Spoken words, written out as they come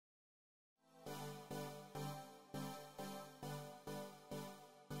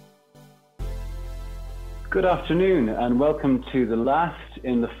Good afternoon and welcome to the last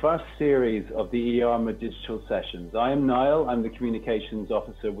in the first series of the EARMA digital sessions. I am Niall, I'm the Communications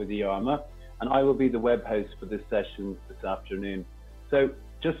Officer with EARMA, and I will be the web host for this session this afternoon. So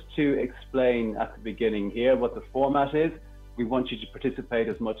just to explain at the beginning here what the format is, we want you to participate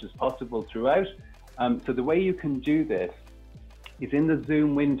as much as possible throughout. So the way you can do this is in the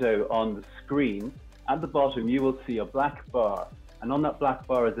Zoom window on the screen. At the bottom you will see a black bar, and on that black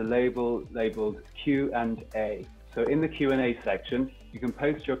bar is a label labeled Q&A. So in the Q&A section, you can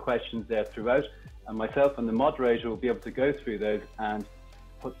post your questions there throughout, and myself and the moderator will be able to go through those and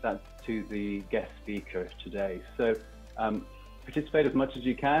put that to the guest speaker today. So participate as much as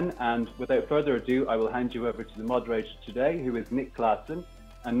you can, and without further ado, I will hand you over to the moderator today, who is Nick Klassen,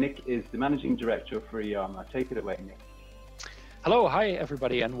 and Nick is the Managing Director for EARMA. Take it away, Nick. Hello, hi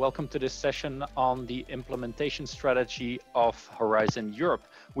everybody, and welcome to this session on the implementation strategy of Horizon Europe.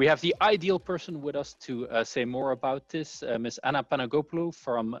 We have the ideal person with us to say more about this, Ms. Anna Panagopoulou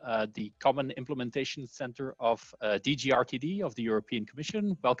from the Common Implementation Center of DG RTD of the European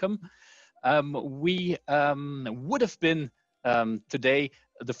Commission. Welcome. We would have been today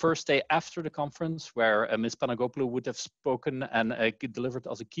the first day after the conference where Ms. Panagopoulou would have spoken and delivered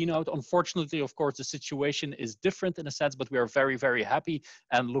as a keynote. Unfortunately, of course, the situation is different in a sense, but we are very, very happy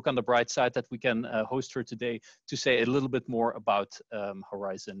and look on the bright side that we can host her today to say a little bit more about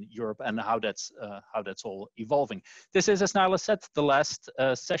Horizon Europe and how that's all evolving. This is, as Nyla said, the last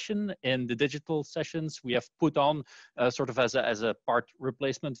session in the digital sessions. We have put on sort of as a part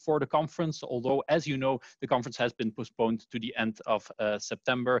replacement for the conference, although, as you know, the conference has been postponed to the end of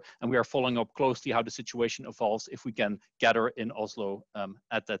September. And we are following up closely how the situation evolves if we can gather in Oslo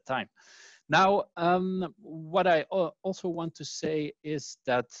at that time. Now, what I also want to say is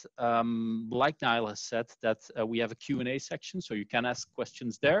that, like Niall has said, that we have a Q&A section, so you can ask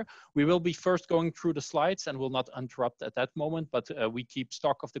questions there. We will be first going through the slides and will not interrupt at that moment, but we keep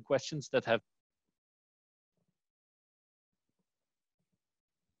stock of the questions that have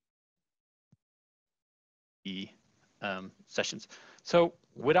sessions. So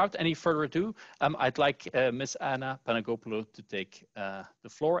without any further ado, I'd like Ms. Anna Panagopoulou to take the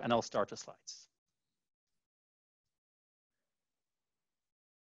floor, and I'll start the slides.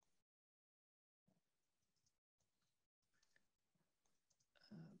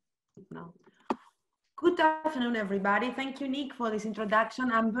 No. Good afternoon, everybody. Thank you, Nick, for this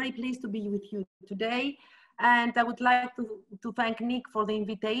introduction. I'm very pleased to be with you today. And I would like to thank Nick for the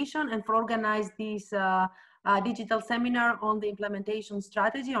invitation and for organizing this digital seminar on the implementation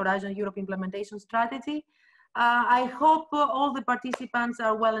strategy, Horizon Europe implementation strategy. I hope all the participants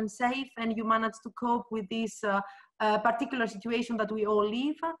are well and safe and you manage to cope with this particular situation that we all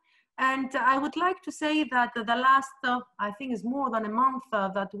live. And I would like to say that the last, I think it's more than a month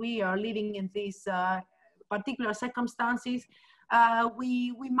that we are living in these particular circumstances,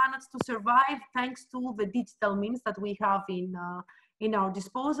 we managed to survive thanks to the digital means that we have in our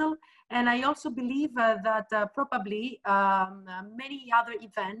disposal. And I also believe that probably many other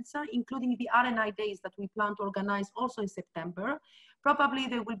events, including the RNI days that we plan to organize also in September, probably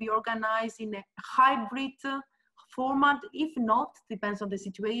they will be organized in a hybrid format, if not, depends on the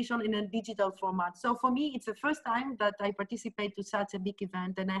situation, in a digital format. So for me, it's the first time that I participate to such a big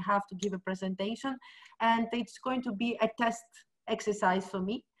event and I have to give a presentation, and it's going to be a test exercise for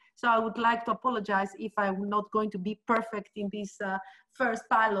me. So I would like to apologize if I'm not going to be perfect in this first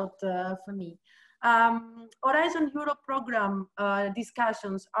pilot for me. Horizon Europe program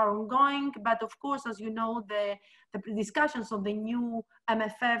discussions are ongoing, but of course, as you know, the discussions on the new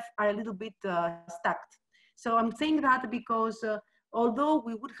MFF are a little bit stuck. So I'm saying that because although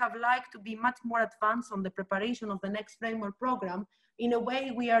we would have liked to be much more advanced on the preparation of the next framework program, in a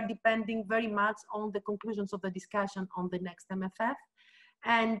way we are depending very much on the conclusions of the discussion on the next MFF.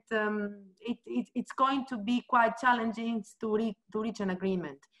 And it's going to be quite challenging to reach an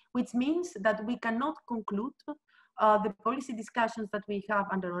agreement, which means that we cannot conclude the policy discussions that we have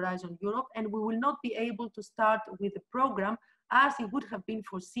under Horizon Europe, and we will not be able to start with the program as it would have been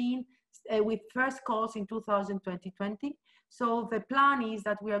foreseen with first calls in 2020. So the plan is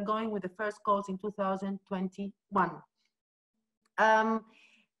that we are going with the first calls in 2021.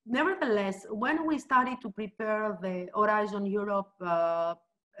 Nevertheless, when we started to prepare the Horizon Europe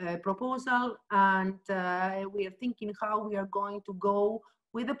proposal, and we are thinking how we are going to go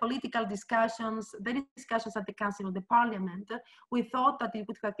with the political discussions, the discussions at the Council of the Parliament, we thought that it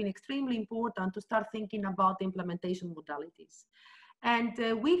would have been extremely important to start thinking about the implementation modalities. And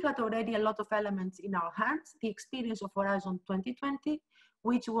we had already a lot of elements in our hands, the experience of Horizon 2020.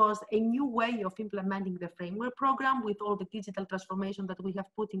 which was a new way of implementing the framework program with all the digital transformation that we have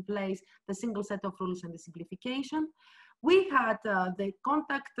put in place, the single set of rules and the simplification. We had the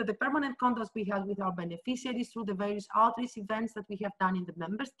permanent contacts we had with our beneficiaries through the various outreach events that we have done in the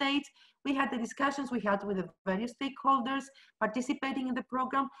member states. We had the discussions we had with the various stakeholders participating in the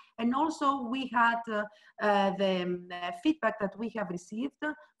program. And also we had the feedback that we have received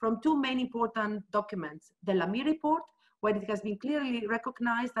from two main important documents, the Lamy report, where it has been clearly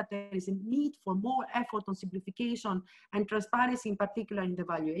recognized that there is a need for more effort on simplification and transparency, in particular in the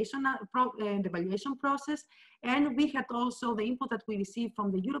evaluation process. And we had also the input that we received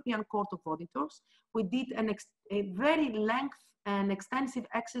from the European Court of Auditors. We did a very lengthy and extensive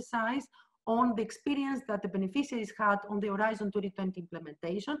exercise on the experience that the beneficiaries had on the Horizon 2020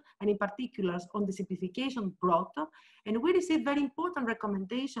 implementation, and in particular on the simplification brought. And we received very important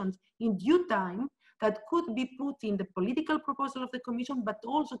recommendations in due time that could be put in the political proposal of the Commission, but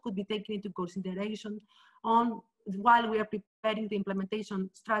also could be taken into consideration while we are preparing the implementation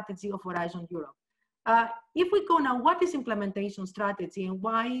strategy of Horizon Europe. If we go now, what is implementation strategy and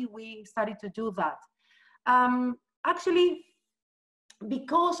why we started to do that? Actually,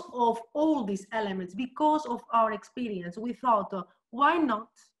 because of all these elements, because of our experience, we thought, why not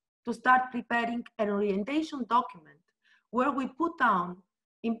to start preparing an orientation document where we put down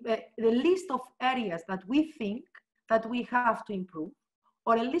the list of areas that we think that we have to improve,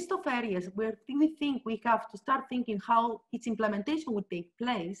 or a list of areas where we think we have to start thinking how its implementation would take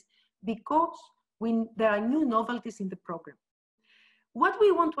place because there are new novelties in the program. What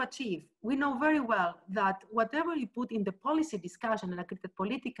we want to achieve, we know very well that whatever you put in the policy discussion and at the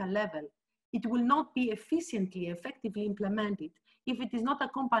political level, it will not be efficiently, effectively implemented if it is not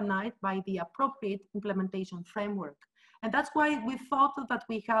accompanied by the appropriate implementation framework. And that's why we thought that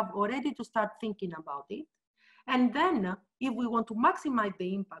we have already to start thinking about it. And then if we want to maximize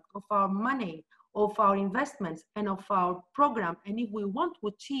the impact of our money, of our investments and of our program, and if we want to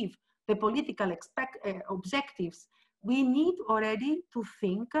achieve the political objectives, we need already to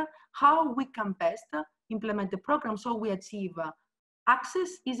think how we can best implement the program so we achieve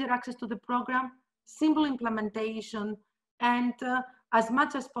easier access to the program, simple implementation, and as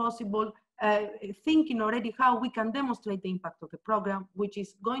much as possible, thinking already how we can demonstrate the impact of the program, which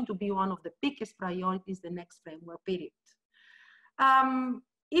is going to be one of the biggest priorities the next framework period.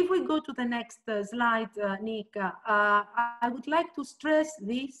 If we go to the next slide, Nick, I would like to stress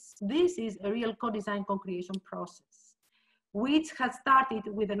this. This is a real co-design co-creation process, which has started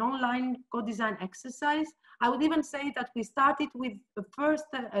with an online co-design exercise. I would even say that we started with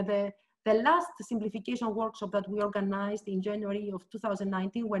the last simplification workshop that we organized in January of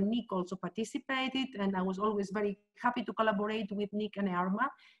 2019, where Nick also participated, and I was always very happy to collaborate with Nick and EARMA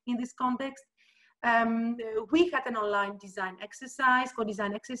in this context. We had an online design exercise,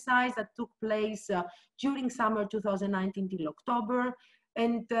 co-design exercise that took place during summer 2019 till October.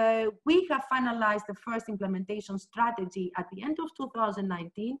 And we have finalized the first implementation strategy at the end of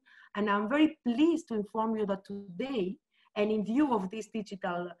 2019. And I'm very pleased to inform you that today, and in view of this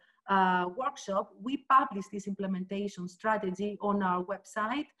digital workshop, we published this implementation strategy on our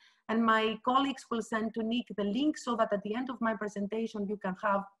website. And my colleagues will send to Nick the link so that at the end of my presentation, you can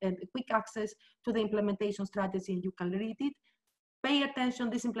have a quick access to the implementation strategy and you can read it. Pay attention,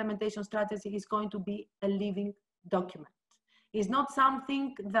 this implementation strategy is going to be a living document. It's not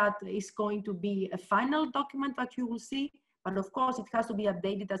something that is going to be a final document that you will see, but of course it has to be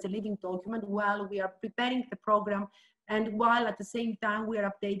updated as a living document while we are preparing the program and while at the same time we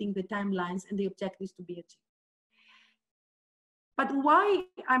are updating the timelines and the objectives to be achieved. But why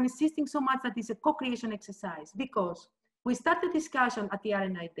I'm insisting so much that it's a co-creation exercise? Because we started discussion at the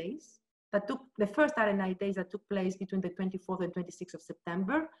RNI days, the first RNI days that took place between the 24th and 26th of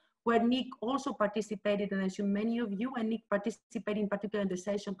September, where Nick also participated, and I assume many of you, and Nick participated in particular in the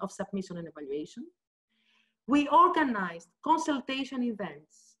session of submission and evaluation. We organized consultation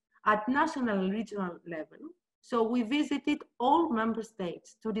events at national and regional level. So we visited all member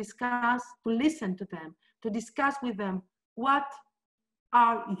states to discuss, to listen to them, to discuss with them what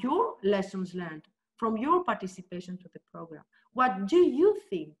are your lessons learned from your participation to the program. What do you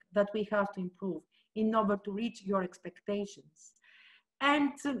think that we have to improve in order to reach your expectations?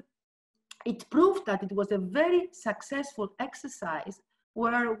 And it proved that it was a very successful exercise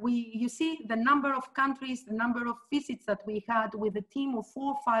where you see the number of countries, the number of visits that we had with a team of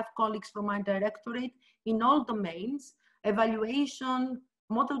 4 or 5 colleagues from my directorate in all domains, evaluation,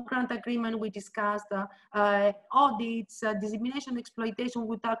 model grant agreement, we discussed, audits, dissemination, exploitation,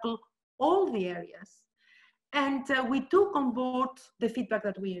 we tackle all the areas. And we took on board the feedback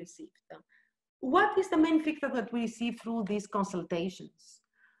that we received. What is the main feedback that we receive through these consultations?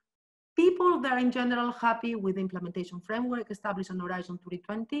 People that are in general happy with the implementation framework established on Horizon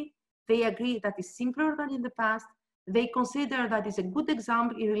 2020. They agree that it's simpler than in the past. They consider that it's a good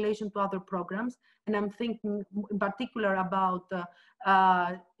example in relation to other programs. And I'm thinking in particular about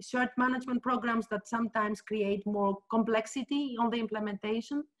shared management programs that sometimes create more complexity on the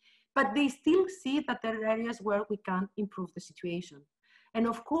implementation. But they still see that there are areas where we can improve the situation. And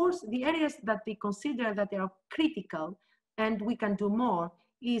of course, the areas that they consider that they are critical and we can do more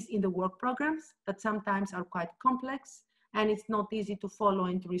is in the work programs that sometimes are quite complex and it's not easy to follow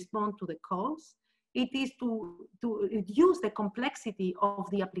and to respond to the calls. It is to reduce the complexity of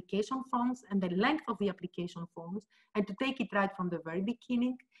the application forms and the length of the application forms and to take it right from the very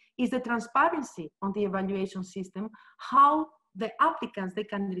beginning. Is the transparency on the evaluation system, how the applicants, they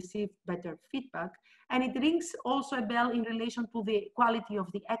can receive better feedback. And it rings also a bell in relation to the quality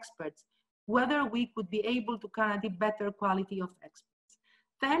of the experts, whether we could be able to guarantee better quality of experts.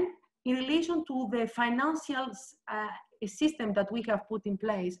 Then, in relation to the financial system that we have put in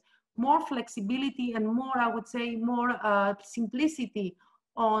place, more flexibility and more, I would say, more simplicity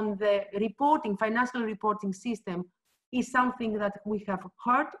on the reporting, financial reporting system is something that we have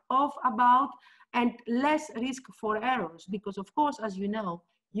heard of about, and less risk for errors, because of course, as you know,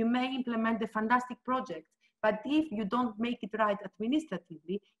 you may implement a fantastic project, but if you don't make it right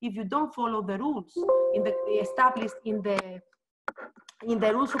administratively, if you don't follow the rules established in the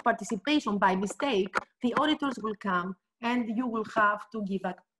rules of participation by mistake, the auditors will come and you will have to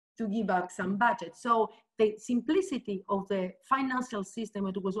give back some budget. So the simplicity of the financial system,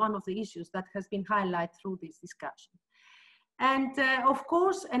 it was one of the issues that has been highlighted through this discussion. And of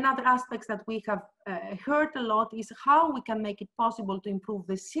course, another aspect that we have heard a lot is how we can make it possible to improve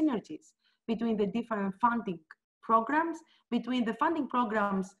the synergies between the different funding programs, between the funding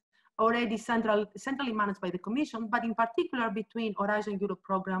programs already centrally managed by the Commission, but in particular between Horizon Europe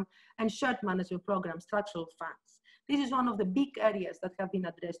program and shared management program, structural funds. This is one of the big areas that have been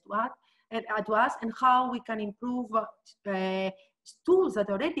addressed to us and how we can improve tools that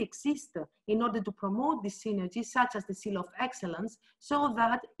already exist in order to promote these synergies, such as the Seal of Excellence, so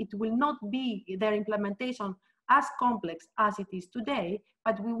that it will not be their implementation as complex as it is today,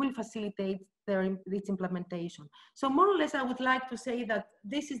 but we will facilitate its implementation. So more or less, I would like to say that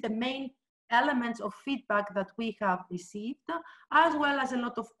this is the main elements of feedback that we have received, as well as a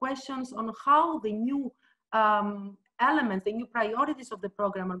lot of questions on how the new elements, the new priorities of the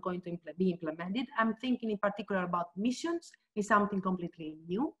program are going to be implemented. I'm thinking in particular about missions, is something completely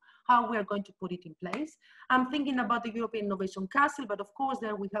new, how we are going to put it in place. I'm thinking about the European Innovation Council, but of course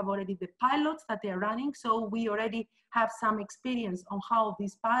there we have already the pilots that they are running, so we already have some experience on how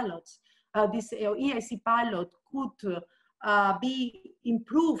these pilots, this EIC pilot could be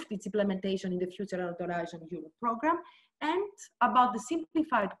improved its implementation in the future of the Horizon Europe program. And about the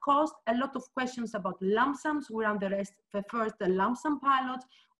simplified cost, a lot of questions about lump sums. We're on the first lump sum pilot.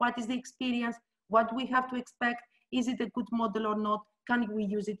 What is the experience? What we have to expect? Is it a good model or not? Can we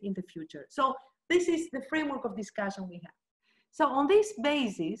use it in the future? So this is the framework of discussion we have. So on this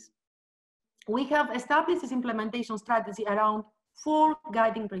basis, we have established this implementation strategy around 4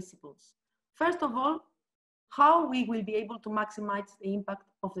 guiding principles. First of all, how we will be able to maximize the impact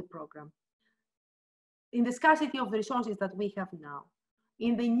of the program. In the scarcity of the resources that we have now,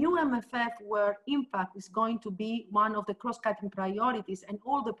 in the new MFF, where impact is going to be one of the cross-cutting priorities, and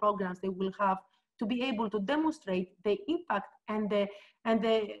all the programs they will have to be able to demonstrate the impact and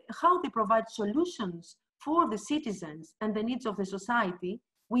how they provide solutions for the citizens and the needs of the society,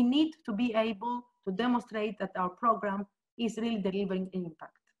 we need to be able to demonstrate that our program is really delivering an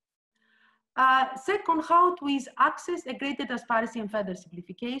impact. Second, how to ease access, a greater transparency and further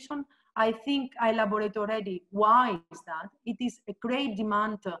simplification. I think I elaborated already why is that. It is a great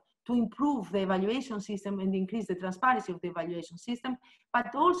demand to improve the evaluation system and increase the transparency of the evaluation system,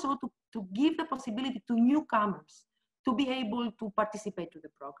 but also to give the possibility to newcomers to be able to participate to the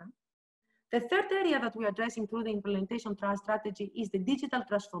program. The third area that we are addressing through the implementation strategy is the digital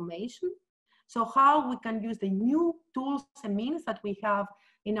transformation. So how we can use the new tools and means that we have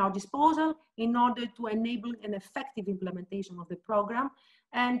in our disposal in order to enable an effective implementation of the program.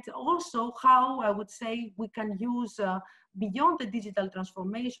 And also how, I would say, we can use beyond the digital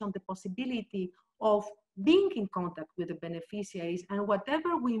transformation, the possibility of being in contact with the beneficiaries, and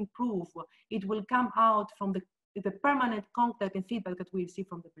whatever we improve, it will come out from the permanent contact and feedback that we receive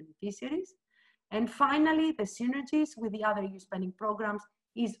from the beneficiaries. And finally, the synergies with the other EU spending programs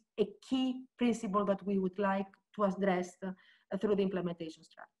is a key principle that we would like to address through the implementation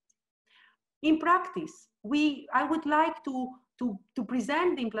strategy. In practice, I would like to to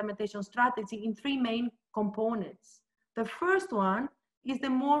present the implementation strategy in three main components. The first one is the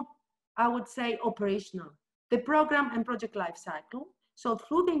more, I would say, operational, the program and project life cycle. So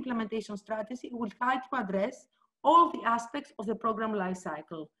through the implementation strategy, we will try to address all the aspects of the program life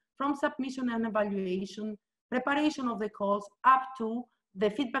cycle, from submission and evaluation, preparation of the calls, up to the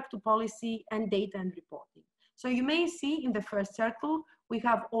feedback to policy and data and reporting. So you may see in the first circle, we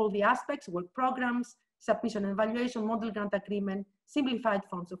have all the aspects: work programs, submission and evaluation, model grant agreement, simplified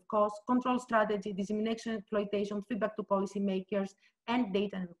forms of cost, control strategy, dissemination, exploitation, feedback to policymakers, and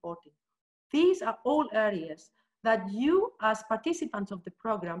data and reporting. These are all areas that you, as participants of the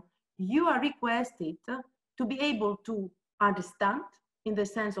program, you are requested to be able to understand in the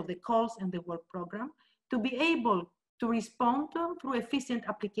sense of the calls and the work program, to be able to respond through efficient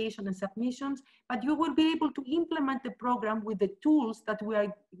application and submissions, but you will be able to implement the program with the tools that we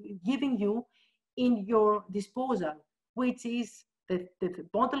are giving you in your disposal, which is the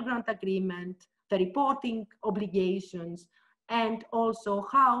model grant agreement, the reporting obligations, and also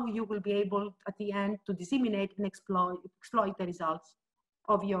how you will be able at the end to disseminate and exploit the results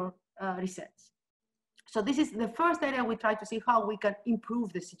of your research. So this is the first area we try to see how we can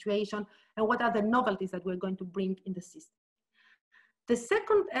improve the situation and what are the novelties that we're going to bring in the system. The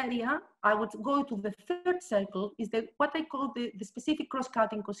second area, I would go to the third cycle, is what I call the specific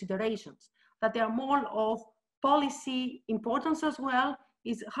cross-cutting considerations, that they are more of policy importance as well,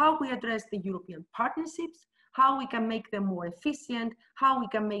 is how we address the European partnerships, how we can make them more efficient, how we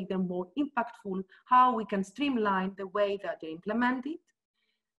can make them more impactful, how we can streamline the way that they're implemented.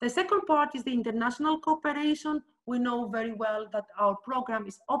 The second part is the international cooperation. We know very well that our program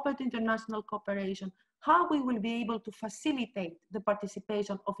is open to international cooperation, how we will be able to facilitate the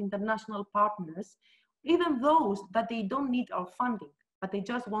participation of international partners, even those that they don't need our funding, but they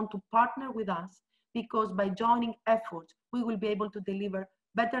just want to partner with us, because by joining efforts, we will be able to deliver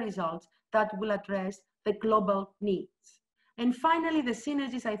better results that will address the global needs. And finally, the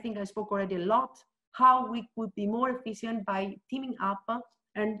synergies, I think I spoke already a lot, how we could be more efficient by teaming up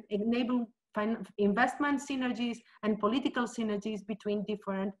and enable investment synergies and political synergies between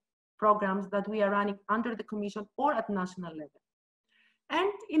different programs that we are running under the Commission or at national level.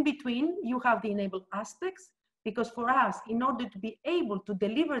 And in between, you have the enabled aspects, because for us, in order to be able to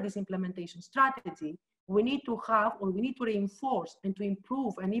deliver this implementation strategy, we need to have, or we need to reinforce and to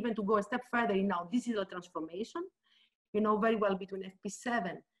improve and even to go a step further in our digital transformation. You know very well, between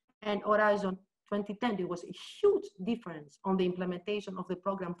FP7 and Horizon 2010, there was a huge difference on the implementation of the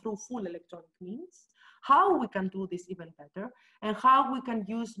program through full electronic means, how we can do this even better, and how we can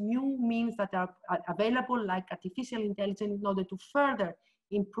use new means that are available, like artificial intelligence, in order to further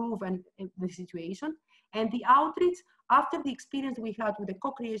improve the situation. And the outreach, after the experience we had with the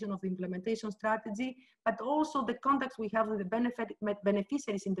co-creation of the implementation strategy, but also the contacts we have with the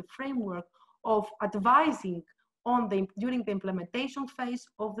beneficiaries in the framework of advising on during the implementation phase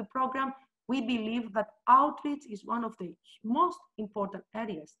of the program, we believe that outreach is one of the most important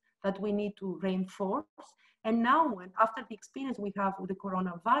areas that we need to reinforce. And now, after the experience we have with the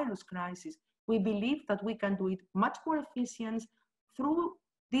coronavirus crisis, we believe that we can do it much more efficient through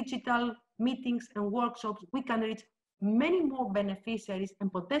digital meetings and workshops. We can reach many more beneficiaries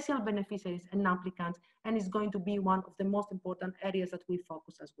and potential beneficiaries and applicants, and it's going to be one of the most important areas that we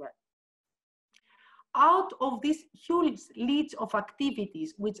focus as well. Out of this huge list of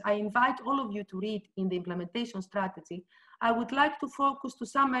activities, which I invite all of you to read in the implementation strategy, I would like to focus to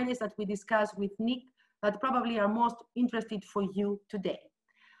some areas that we discussed with Nick that probably are most interested for you today.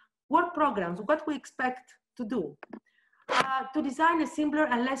 Work programs, what we expect to do. To design a simpler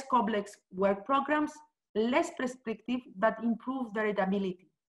and less complex work programs, less prescriptive, that improve their readability.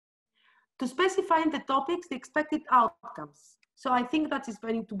 To specify in the topics the expected outcomes. So I think that is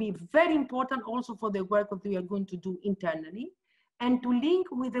going to be very important also for the work that we are going to do internally, and to link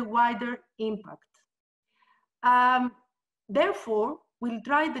with the wider impact. Therefore, we'll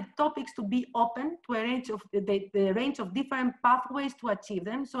try the topics to be open to a range of the range of different pathways to achieve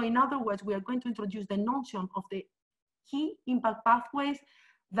them. So in other words, we are going to introduce the notion of the key impact pathways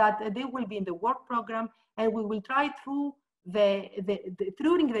that they will be in the work program, and we will try through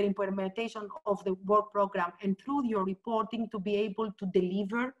during the implementation of the work program and through your reporting to be able to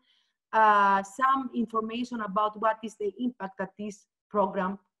deliver some information about what is the impact that this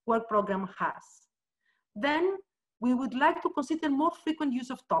work program has. Then we would like to consider more frequent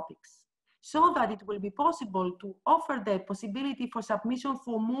use of topics so that it will be possible to offer the possibility for submission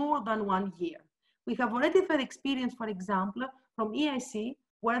for more than 1 year. We have already had experience, for example, from EIC,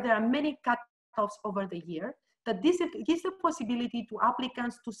 where there are many cutoffs over the year, that this gives the possibility to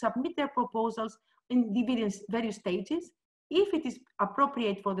applicants to submit their proposals in various stages, If it is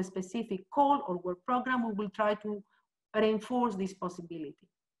appropriate for the specific call or work program, we will try to reinforce this possibility.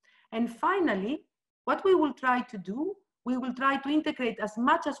 And finally, what we will try to do, we will try to integrate as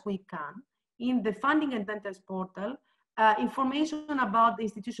much as we can in the funding and tenders portal, information about the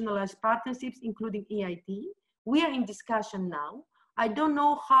institutionalized partnerships, including EIT. We are in discussion now. I don't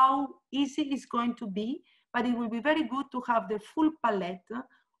know how easy it's going to be, but it will be very good to have the full palette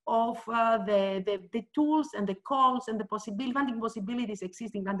of the tools and the calls and the funding possibilities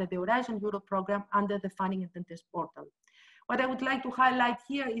existing under the Horizon Europe program under the funding and tenders portal. What I would like to highlight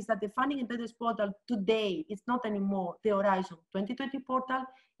here is that the funding and tenders portal today is not anymore the Horizon 2020 portal.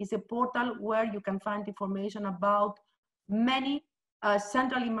 It's a portal where you can find information about many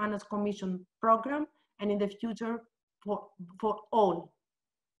centrally managed commission programs, and in the future for all.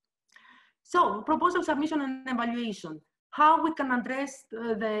 So proposal submission and evaluation, how we can address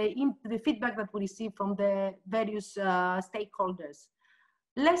the feedback that we receive from the various stakeholders.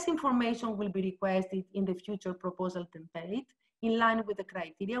 Less information will be requested in the future proposal template in line with the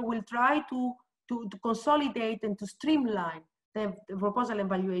criteria. We'll try to consolidate and to streamline the proposal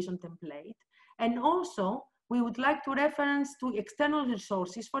evaluation template. And also, we would like to reference to external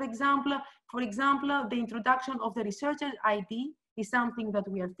resources. For example, the introduction of the researcher ID is something that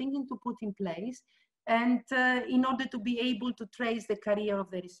we are thinking to put in place, and in order to be able to trace the career of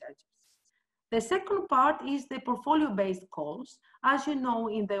the researchers. The second part is the portfolio-based calls. As you know,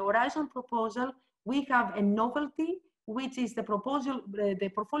 in the Horizon proposal, we have a novelty, which is the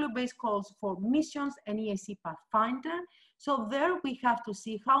portfolio-based calls for missions and EAC Pathfinder. So there we have to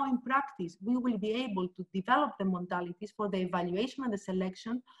see how in practice we will be able to develop the modalities for the evaluation and the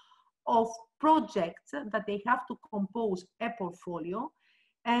selection of projects that they have to compose a portfolio.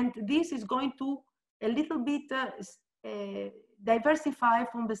 And this is going to a little bit diversify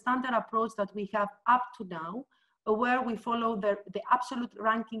from the standard approach that we have up to now, where we follow the absolute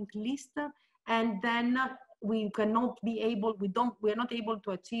ranking list, and then we are not able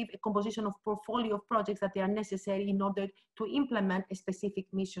to achieve a composition of portfolio of projects that are necessary in order to implement a specific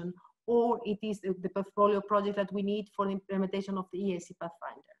mission, or it is the portfolio project that we need for the implementation of the EAC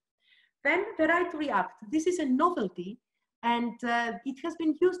Pathfinder. Then the right to react. This is a novelty, and it has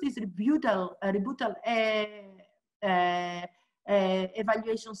been used as a rebuttal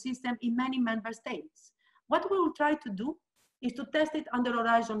evaluation system in many member states. What we will try to do is to test it under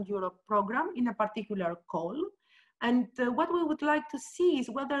Horizon Europe program in a particular call. And what we would like to see is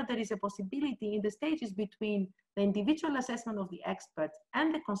whether there is a possibility in the stages between the individual assessment of the experts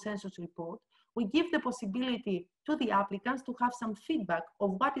and the consensus report. We give the possibility to the applicants to have some feedback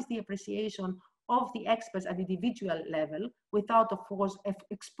of what is the appreciation of the experts at the individual level, without, of course,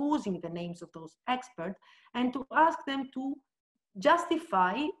 exposing the names of those experts, and to ask them to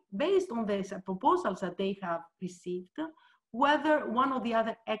justify, based on the proposals that they have received, whether one or the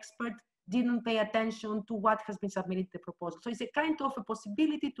other expert didn't pay attention to what has been submitted to the proposal. So it's a kind of a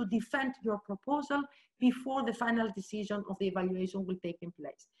possibility to defend your proposal before the final decision of the evaluation will take in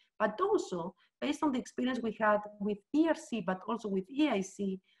place. But also, based on the experience we had with ERC, but also with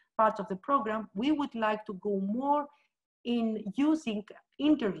EIC parts of the program, we would like to go more in using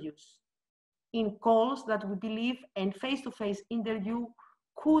interviews in calls that we believe, and face-to-face interview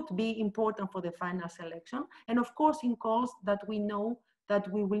could be important for the final selection. And of course, in calls that we know that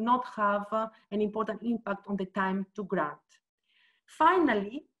we will not have an important impact on the time to grant.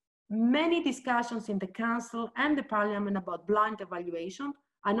 Finally, many discussions in the Council and the Parliament about blind evaluation,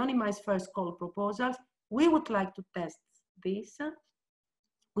 anonymized first call proposals. We would like to test this.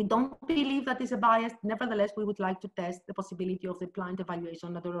 We don't believe that is a bias. Nevertheless, we would like to test the possibility of the blind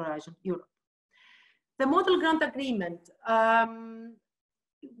evaluation at the Horizon Europe. The model grant agreement.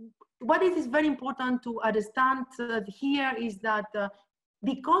 What it is very important to understand here is that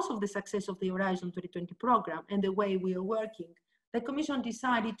because of the success of the Horizon 2020 program and the way we are working, the Commission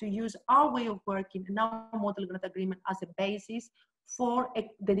decided to use our way of working and our model grant agreement as a basis for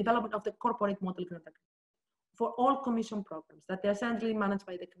the development of the corporate model grant agreement for all Commission programs that are centrally managed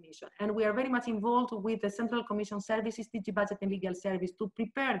by the Commission. And we are very much involved with the Central Commission Services, DG Budget and Legal Service to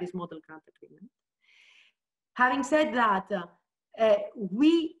prepare this model grant agreement. Having said that,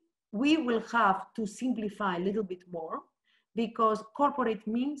 we will have to simplify a little bit more, because corporate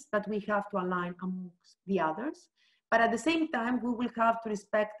means that we have to align amongst the others, but at the same time, we will have to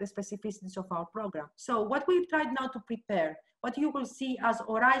respect the specificities of our program. So what we've tried now to prepare, what you will see as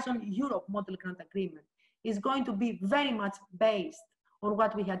Horizon Europe Model Grant Agreement, is going to be very much based on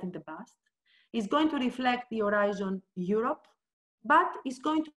what we had in the past. It's going to reflect the Horizon Europe, but it's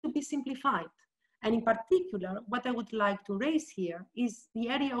going to be simplified. And in particular, what I would like to raise here is the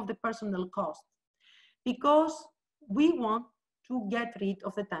area of the personnel cost, because we want to get rid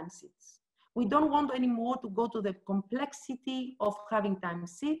of the time seats. We don't want anymore to go to the complexity of having time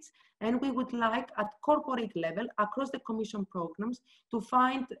seats, and we would like at corporate level across the Commission programs to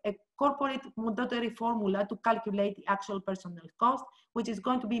find a corporate monetary formula to calculate the actual personnel cost, which is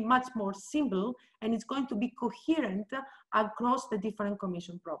going to be much more simple and it's going to be coherent across the different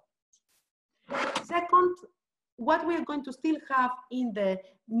Commission programs. Second, what we are going to still have in the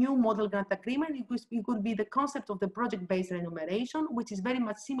new model grant agreement, it could be the concept of the project-based remuneration, which is very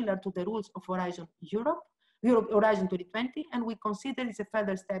much similar to the rules of Horizon Horizon 2020, and we consider it's a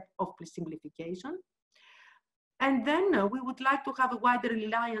further step of simplification. And then we would like to have a wider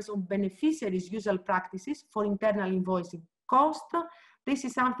reliance on beneficiaries' usual practices for internal invoicing cost. This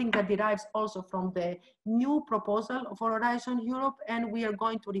is something that derives also from the new proposal for Horizon Europe, and we are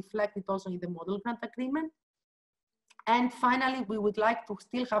going to reflect it also in the model grant agreement. And finally, we would like to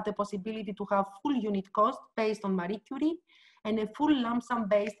still have the possibility to have full unit cost based on Marie Curie and a full lump sum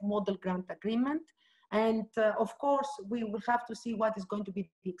based model grant agreement. And of course, we will have to see what is going to be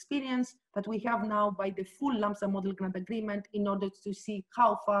the experience that we have now by the full lump sum model grant agreement in order to see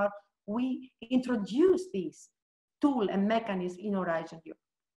how far we introduce this tool and mechanism in Horizon Europe.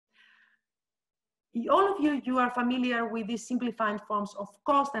 All of you are familiar with these simplified forms of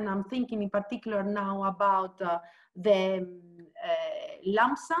cost, and I'm thinking in particular now about the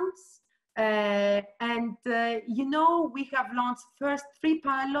lump sums. You know, we have launched first 3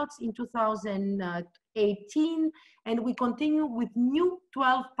 pilots in 2018, and we continue with new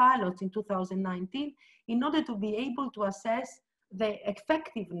 12 pilots in 2019 in order to be able to assess the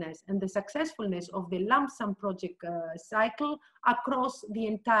effectiveness and the successfulness of the lump sum project cycle across the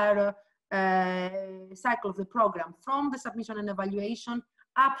entire cycle of the program, from the submission and evaluation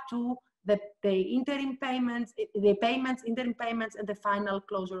up to the interim payments, interim payments, and the final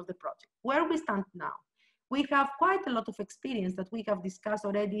closure of the project. Where we stand now, we have quite a lot of experience that we have discussed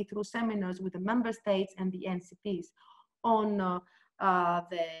already through seminars with the member states and the NCPs on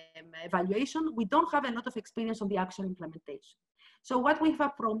the evaluation. We don't have a lot of experience on the actual implementation. So what we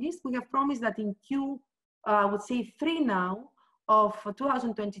have promised that in I would say 3 now, of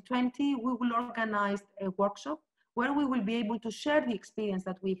 2020, we will organize a workshop where we will be able to share the experience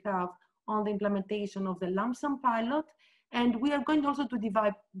that we have on the implementation of the lump sum pilot. And we are going also to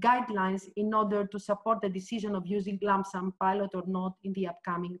divide guidelines in order to support the decision of using lump sum pilot or not in the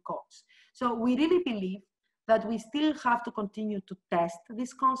upcoming course. So we really believe that we still have to continue to test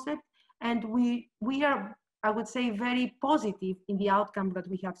this concept. And we are, I would say, very positive in the outcome that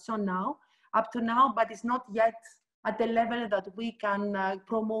we have shown now, up to now, but it's not yet at the level that we can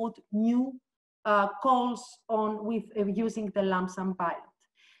promote new calls on with using the lump sum pilot.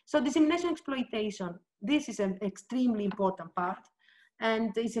 So dissemination exploitation, this is an extremely important part.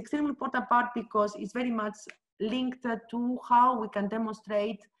 And it's extremely important part because it's very much linked to how we can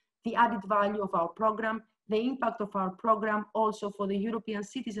demonstrate the added value of our program, the impact of our program also for the European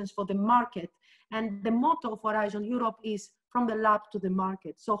citizens, for the market. And the motto of Horizon Europe is from the lab to the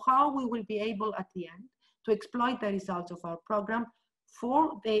market. So how we will be able at the end to exploit the results of our program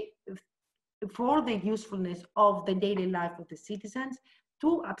for the usefulness of the daily life of the citizens,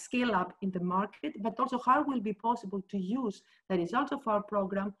 to upscale up in the market, but also how it will be possible to use the results of our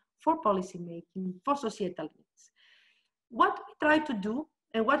program for policy making, for societal needs. What we try to do,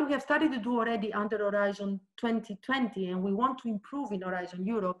 and what we have started to do already under Horizon 2020, and we want to improve in Horizon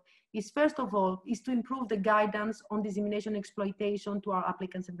Europe, is first of all, is to improve the guidance on dissemination exploitation to our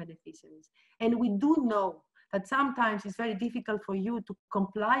applicants and beneficiaries. And we do know that sometimes it's very difficult for you to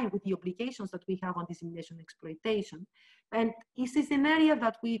comply with the obligations that we have on dissemination exploitation. And this is an area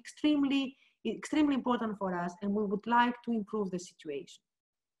that we extremely important for us, and we would like to improve the situation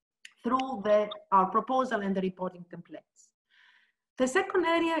through our proposal and the reporting templates. The second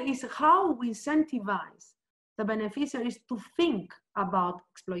area is how we incentivize the beneficiaries to think about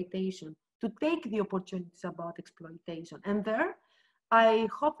exploitation, to take the opportunities about exploitation. And there, I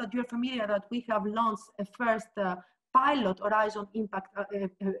hope that you're familiar that we have launched a first pilot Horizon Impact,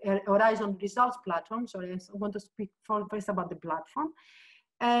 Horizon Results platform. Sorry, I want to speak first about the platform,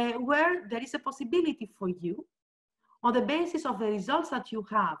 where there is a possibility for you, on the basis of the results that you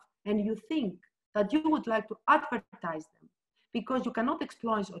have, and you think that you would like to advertise them, because you cannot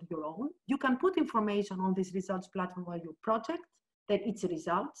exploit on your own, you can put information on this results platform or your project, that its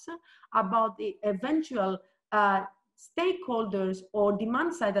results, about the eventual stakeholders or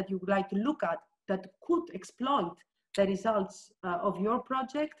demand side that you would like to look at that could exploit the results of your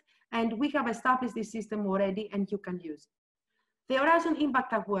project. And we have established this system already, and you can use it. The Horizon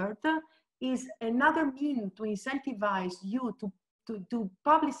Impact Award is another means to incentivize you to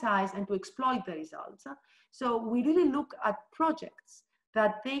publicize and to exploit the results, So we really look at projects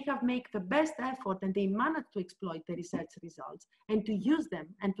that they have made the best effort and they manage to exploit the research results and to use them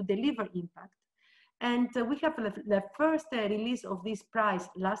and to deliver impact. And we have the first release of this prize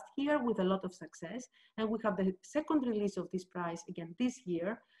last year with a lot of success. And we have the second release of this prize again this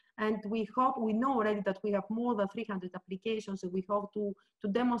year. And we know already that we have more than 300 applications, and we hope to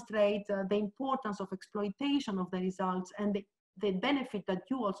demonstrate the importance of exploitation of the results and the benefit that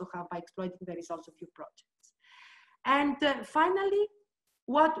you also have by exploiting the results of your projects. And finally,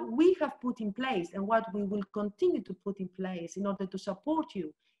 what we have put in place and what we will continue to put in place in order to support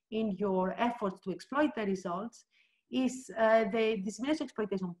you in your efforts to exploit the results is the dissemination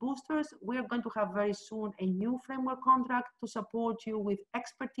exploitation boosters. We are going to have very soon a new framework contract to support you with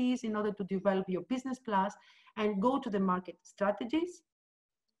expertise in order to develop your business plans and go to the market strategies,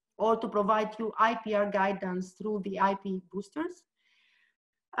 or to provide you IPR guidance through the IP boosters.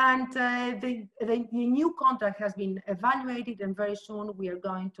 And the new contract has been evaluated, and very soon we are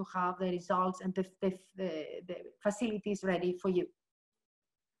going to have the results and the facilities ready for you.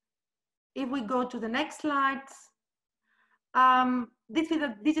 If we go to the next slides, this is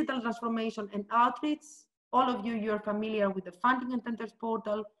a digital transformation and outreach. All of you, you're familiar with the funding and tenders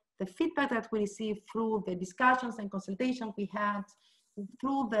portal, the feedback that we received through the discussions and consultation we had,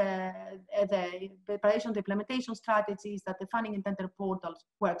 through the preparation, the implementation strategies, that the funding and tender portal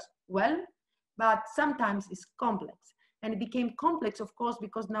works well, but sometimes it's complex. And it became complex, of course,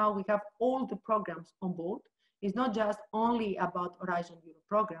 because now we have all the programs on board. It's not just only about Horizon Europe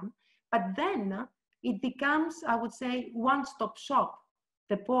program, but then it becomes, I would say, one-stop shop,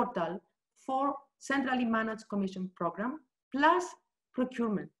 the portal for centrally managed commission program plus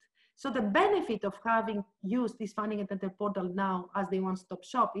procurement. So the benefit of having used this funding and tender portal now as the one-stop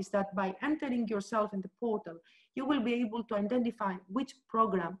shop is that by entering yourself in the portal, you will be able to identify which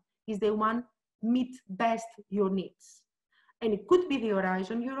program is the one meet best your needs. And it could be the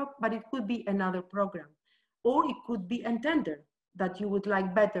Horizon Europe, but it could be another program, or it could be a tender that you would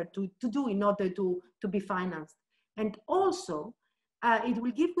like better to do in order to be financed. And also, it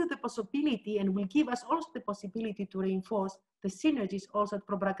will give you the possibility and will give us also the possibility to reinforce the synergies also at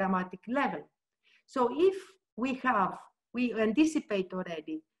programmatic level. So if we anticipate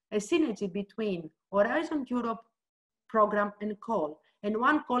already a synergy between Horizon Europe program and call, and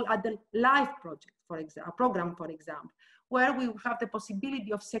one call at the live project, for example, program, for example, where we have the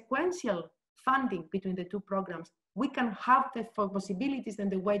possibility of sequential funding between the two programs, we can have the possibilities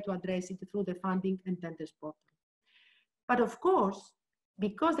and the way to address it through the funding and tenders portal. But of course,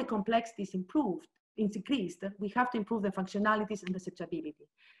 because the complexity is increased, we have to improve the functionalities and the searchability.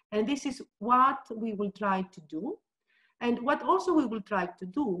 And this is what we will try to do. And what also we will try to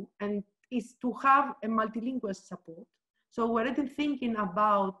do is to have a multilingual support. So we're already thinking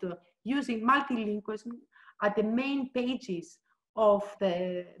about using multilingualism at the main pages of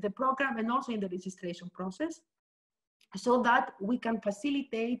the program and also in the registration process, so that we can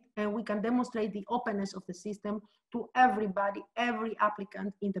facilitate and we can demonstrate the openness of the system to everybody, every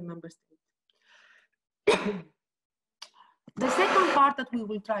applicant in the member state. The second part that we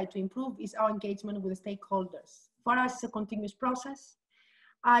will try to improve is our engagement with the stakeholders. For us, it's a continuous process.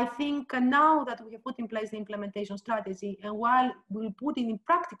 I think now that we have put in place the implementation strategy, and while we put in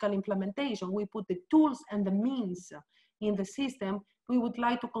practical implementation, we put the tools and the means in the system, we would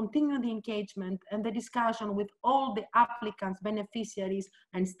like to continue the engagement and the discussion with all the applicants, beneficiaries,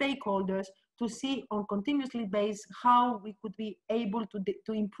 and stakeholders to see on continuously basis how we could be able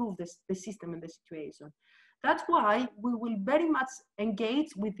to improve the system and the situation. That's why we will very much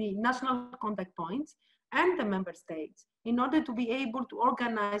engage with the national contact points and the member states in order to be able to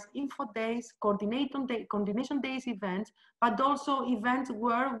organize info days, coordination days events, but also events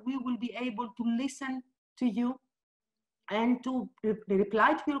where we will be able to listen to you and to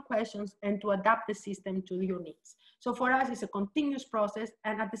reply to your questions and to adapt the system to your needs. So for us, it's a continuous process,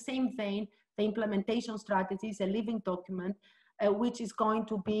 and at the same vein, the implementation strategy is a living document, which is going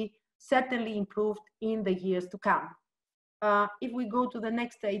to be certainly improved in the years to come. If we go to the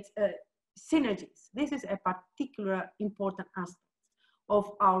next stage, synergies. This is a particular important aspect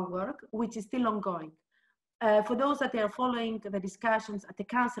of our work, which is still ongoing. For those that are following the discussions at the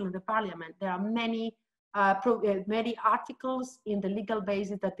Council and the Parliament, there are many articles in the legal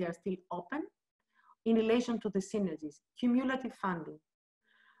basis that they are still open in relation to the synergies, cumulative funding,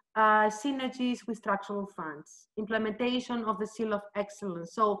 synergies with structural funds, implementation of the Seal of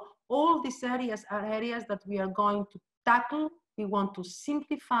Excellence. So all these areas are areas that we are going to tackle. We want to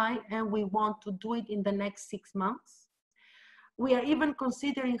simplify, and we want to do it in the next 6 months. We are even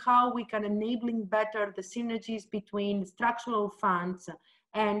considering how we can enabling better the synergies between structural funds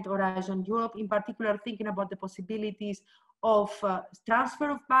and Horizon Europe, in particular thinking about the possibilities of transfer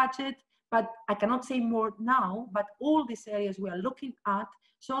of budget, but I cannot say more now, but all these areas we are looking at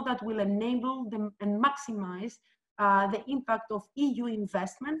so that will enable them and maximize the impact of EU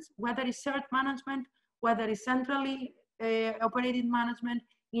investments, whether it's shared management, whether it's centrally operated management,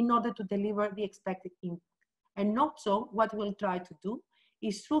 in order to deliver the expected impact. And not so, what we'll try to do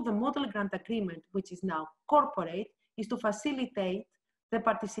is through the model grant agreement, which is now corporate, is to facilitate the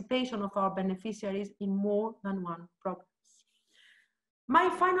participation of our beneficiaries in more than one program. My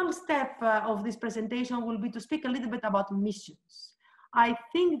final step of this presentation will be to speak a little bit about missions. I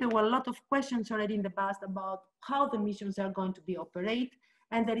think there were a lot of questions already in the past about how the missions are going to be operated,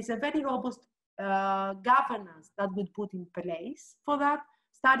 and there is a very robust governance that we put in place for that,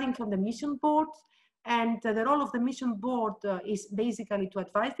 starting from the mission board. And the role of the mission board is basically to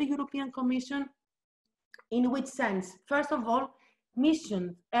advise the European Commission. In which sense? First of all,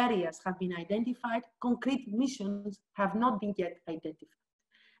 mission areas have been identified, concrete missions have not been yet identified.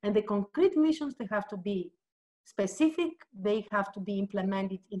 And the concrete missions, they have to be specific, they have to be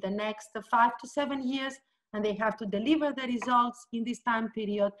implemented in the next 5 to 7 years, and they have to deliver the results in this time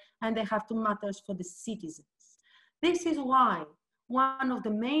period, and they have to matter for the citizens. This is why one of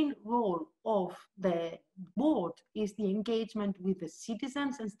the main roles of the board is the engagement with the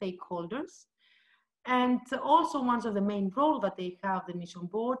citizens and stakeholders. And also one of the main roles that they have, the mission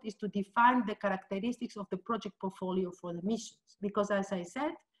board, is to define the characteristics of the project portfolio for the missions. Because as I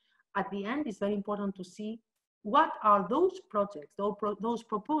said, at the end, it's very important to see what are those projects, those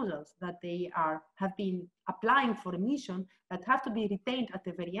proposals that they have been applying for a mission that have to be retained at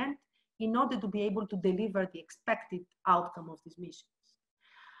the very end in order to be able to deliver the expected outcome of these missions.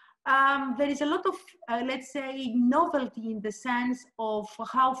 There is a lot of, let's say, novelty in the sense of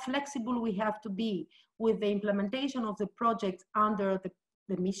how flexible we have to be with the implementation of the projects under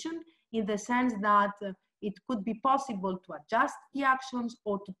the mission, in the sense that it could be possible to adjust the actions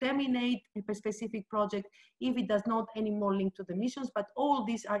or to terminate a specific project if it does not anymore link to the missions. But all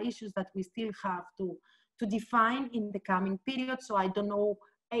these are issues that we still have to define in the coming period. So I don't know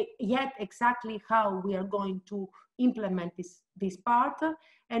yet exactly how we are going to implement this part.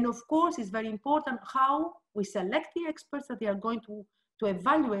 And of course, it's very important how we select the experts that they are going to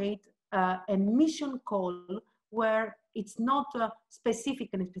evaluate a mission call where it's not specific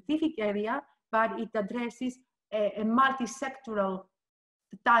in a specific area, but it addresses a multi-sectoral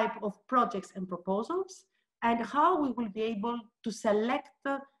type of projects and proposals, and how we will be able to select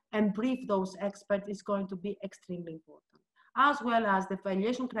and brief those experts is going to be extremely important, as well as the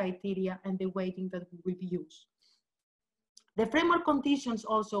evaluation criteria and the weighting that will be used. The framework conditions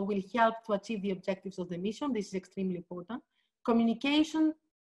also will help to achieve the objectives of the mission. This is extremely important. Communication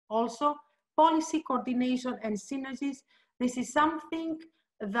also, policy coordination and synergies. This is something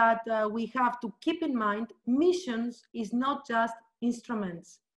that we have to keep in mind. Missions is not just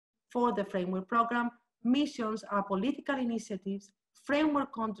instruments for the framework program. Missions are political initiatives.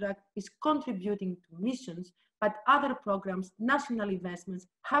 Framework contract is contributing to missions, but other programs, national investments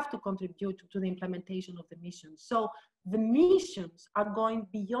have to contribute to the implementation of the missions. So the missions are going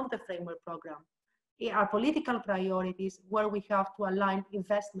beyond the framework program. They are political priorities where we have to align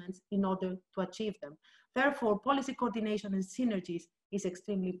investments in order to achieve them. Therefore, policy coordination and synergies is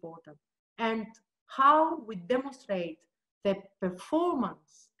extremely important. And how we demonstrate the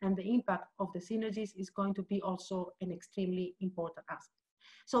performance and the impact of the synergies is going to be also an extremely important aspect.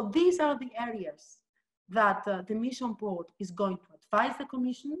 So these are the areas that the mission board is going to advise the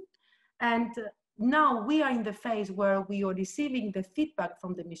Commission. And now we are in the phase where we are receiving the feedback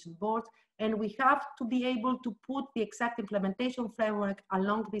from the mission board, and we have to be able to put the exact implementation framework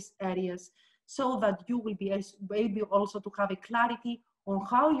along these areas so that you will be able also to have a clarity on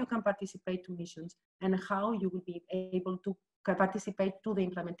how you can participate to missions and how you will be able to participate to the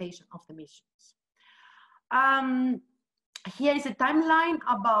implementation of the missions. Here is a timeline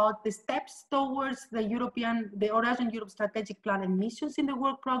about the steps towards the Horizon Europe Strategic Plan and missions in the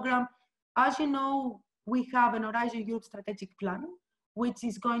work program. As you know, we have an Horizon Europe Strategic Plan, which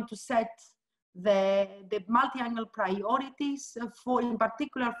is going to set the multi-annual priorities in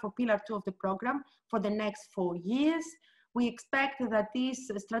particular for Pillar 2 of the program for the next 4 years. We expect that this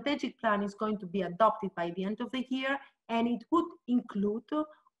strategic plan is going to be adopted by the end of the year, and it would include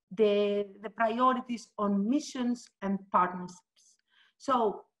the priorities on missions and partnerships.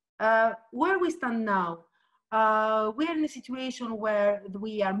 So where we stand now, we are in a situation where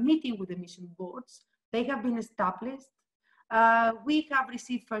we are meeting with the mission boards. They have been established. We have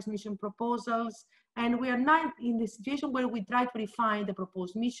received first mission proposals, And we are now in the situation where we try to refine the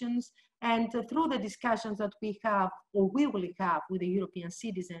proposed missions, and through the discussions that we have, or we will have with the European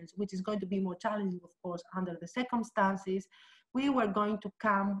citizens, which is going to be more challenging, of course, under the circumstances, we were going to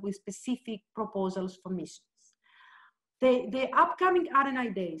come with specific proposals for missions. The upcoming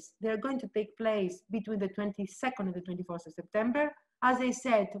RNI days, they're going to take place between the 22nd and the 24th of September. As I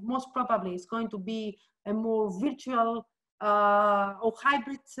said, most probably it's going to be a more virtual or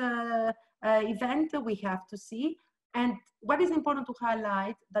hybrid event we have to see. And what is important to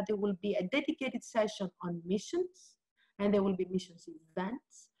highlight that there will be a dedicated session on missions, and there will be missions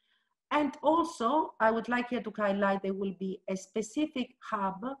events. And also, I would like here to highlight there will be a specific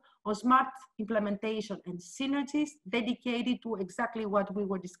hub on smart implementation and synergies dedicated to exactly what we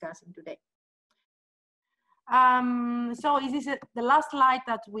were discussing today. So is this the last slide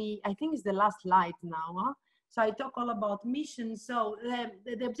that I think is the last slide now. Huh? So I talk all about missions. So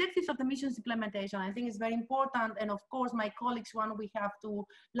the objectives of the missions implementation, I think is very important. And of course, my colleagues, when we have to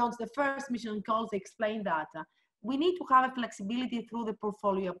launch the first mission calls, they explain that. We need to have a flexibility through the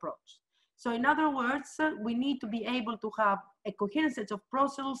portfolio approach. So in other words, we need to be able to have a coherent set of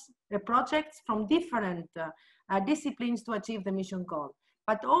projects from different disciplines to achieve the mission goal.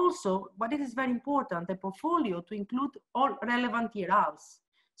 But also, what is very important, the portfolio to include all relevant ERAs.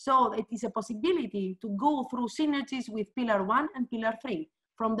 So it is a possibility to go through synergies with Pillar 1 and Pillar 3,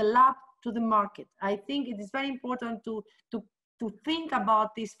 from the lab to the market. I think it is very important to think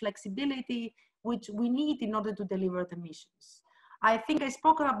about this flexibility which we need in order to deliver the missions. I think I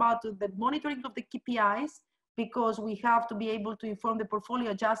spoke about the monitoring of the KPIs, because we have to be able to inform the portfolio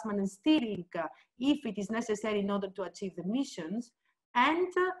adjustment and steering if it is necessary in order to achieve the missions.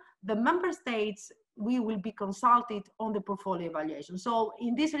 And the member states, we will be consulted on the portfolio evaluation. So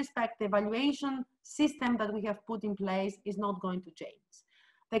in this respect, the evaluation system that we have put in place is not going to change.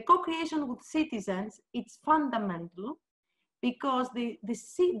 The co-creation with citizens, it's fundamental, because the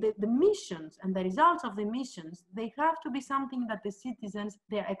missions and the results of the missions, they have to be something that the citizens,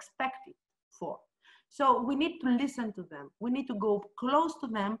 they're expected for. So we need to listen to them. We need to go close to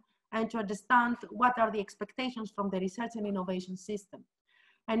them and to understand what are the expectations from the research and innovation system.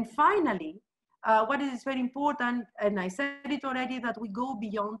 And finally, what is very important, and I said it already, that we go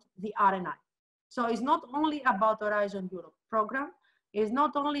beyond the RNI. So it's not only about Horizon Europe program, it's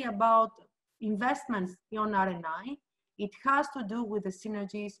not only about investments beyond RNI, it has to do with the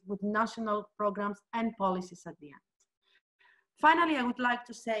synergies with national programs and policies at the end. Finally, I would like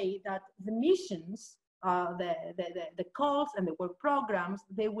to say that the missions, the calls and the work programs,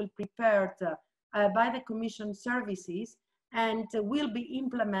 they will be prepared by the Commission services and will be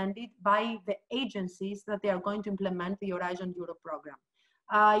implemented by the agencies that they are going to implement the Horizon Europe program.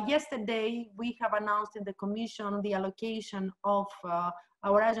 Yesterday, we have announced in the Commission the allocation of our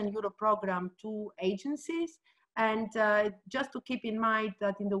Horizon Europe program to agencies. And just to keep in mind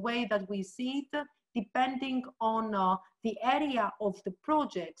that in the way that we see it, depending on the area of the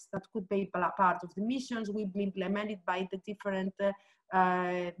projects that could be part of the missions, will be implemented by the different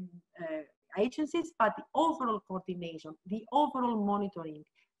agencies, but the overall coordination, the overall monitoring,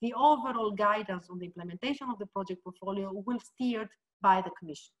 the overall guidance on the implementation of the project portfolio will be steered by the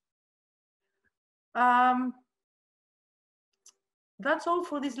Commission. That's all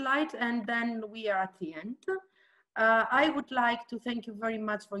for this slide, and then we are at the end. I would like to thank you very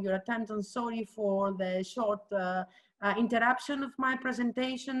much for your attention. Sorry for the short interruption of my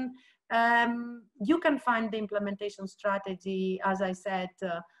presentation. You can find the implementation strategy, as I said,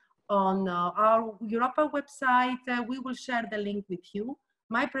 on our Europa website. We will share the link with you.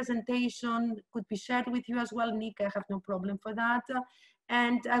 My presentation could be shared with you as well, Nick. I have no problem for that.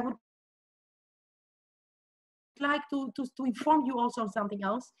 And I would like to inform you also on something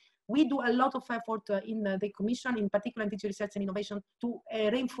else. We do a lot of effort in the Commission, in particular in digital research and innovation, to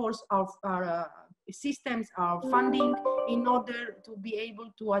reinforce our systems, our funding, in order to be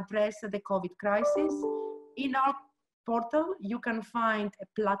able to address the COVID crisis. In our portal, you can find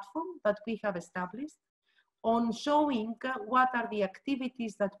a platform that we have established on showing what are the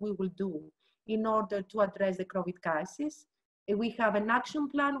activities that we will do in order to address the COVID crisis. We have an action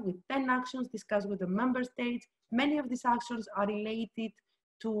plan with 10 actions discussed with the member states. Many of these actions are related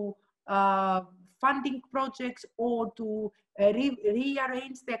to funding projects or to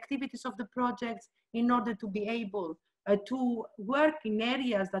rearrange the activities of the projects in order to be able to work in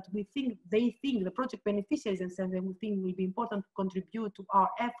areas that they think the project beneficiaries and they will think will be important to contribute to our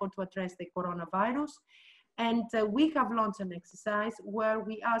effort to address the coronavirus. And we have launched an exercise where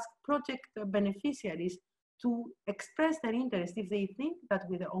we ask project beneficiaries to express their interest if they think that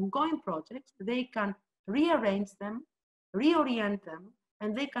with the ongoing projects, they can rearrange them, reorient them,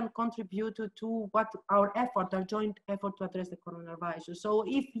 and they can contribute to what our effort, our joint effort to address the coronavirus. So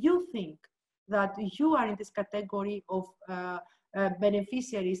if you think that you are in this category of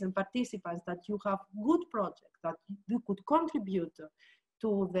beneficiaries and participants, that you have good projects, that you could contribute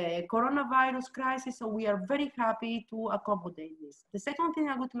to the coronavirus crisis, so we are very happy to accommodate this. The second thing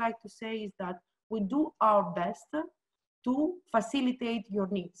I would like to say is that we do our best to facilitate your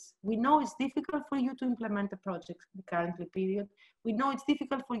needs. We know it's difficult for you to implement the project in the current period. We know it's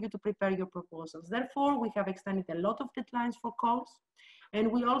difficult for you to prepare your proposals. Therefore, we have extended a lot of deadlines for calls,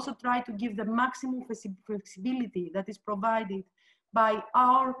 and we also try to give the maximum flexibility that is provided by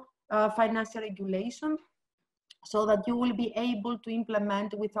our financial regulation, so that you will be able to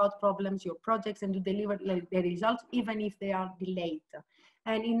implement without problems your projects and to deliver the results, even if they are delayed.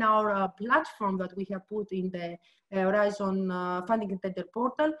 And in our platform that we have put in the Horizon Funding and Tender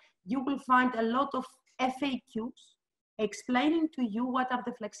portal, you will find a lot of FAQs explaining to you what are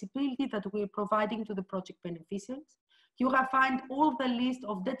the flexibility that we're providing to the project beneficiaries. You will find all the list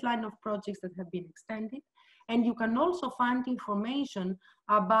of deadline of projects that have been extended. And you can also find information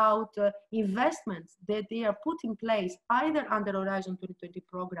about investments that they are put in place either under Horizon 2020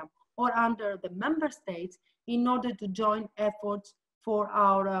 program or under the member states in order to join efforts for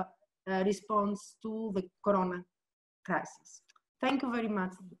our response to the corona crisis. Thank you very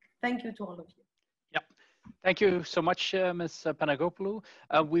much. Thank you to all of you. Thank you so much, Ms. Panagopoulou.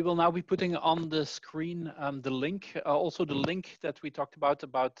 We will now be putting on the screen the link, also the link that we talked about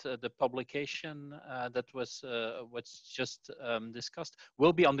the publication that was just discussed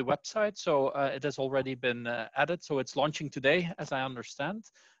will be on the website. So it has already been added. So it's launching today, as I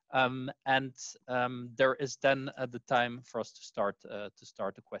understand. There is then the time for us to start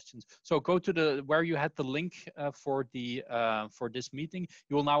the questions. So go to where you had the link for this meeting.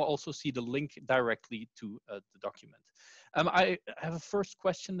 You will now also see the link directly to the document. I have a first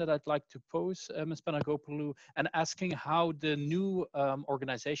question that I'd like to pose, Ms. Panagopoulou, and asking how the new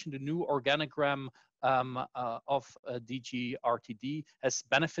organization, the new organogram of DG RTD has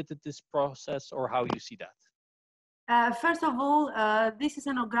benefited this process, or how you see that. First of all, this is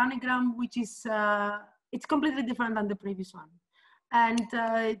an organogram which is it's completely different than the previous one. And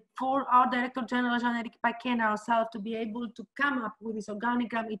for our Director General, Jean-Éric Paquet, and ourselves to be able to come up with this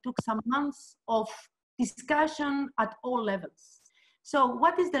organogram, it took some months of discussion at all levels. So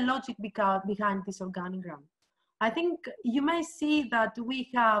what is the logic behind this organogram? I think you may see that we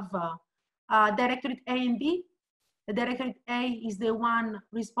have Directorate A and B. The Directorate A is the one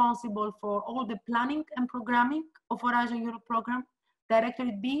responsible for all the planning and programming of Horizon Europe program.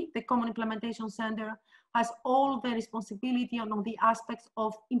 Directorate B, the Common Implementation Center, has all the responsibility on the aspects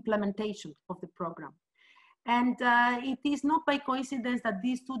of implementation of the program. And it is not by coincidence that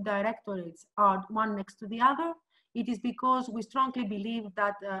these two directorates are one next to the other. It is because we strongly believe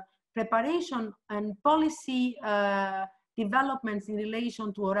that preparation and policy developments in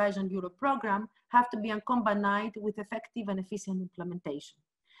relation to Horizon Europe program have to be accompanied with effective and efficient implementation.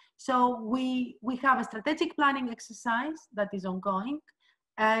 So we have a strategic planning exercise that is ongoing,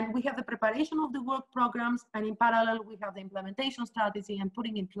 and we have the preparation of the work programs, and in parallel we have the implementation strategy and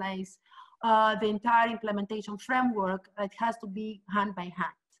putting in place the entire implementation framework that has to be hand by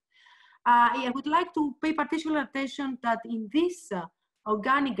hand. I would like to pay particular attention that in this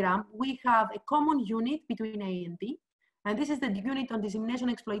organogram we have a common unit between A and B. And this is the unit on dissemination,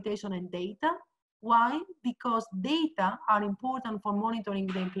 exploitation, and data. Why? Because data are important for monitoring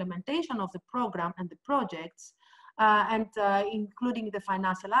the implementation of the program and the projects, including the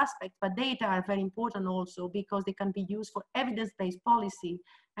financial aspect, but data are very important also because they can be used for evidence-based policy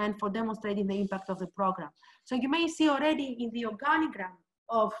and for demonstrating the impact of the program. So you may see already in the organogram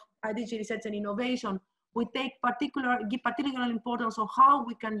of DG Research and Innovation, we give particular importance on how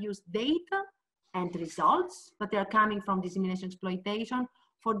we can use data and results that are coming from dissemination exploitation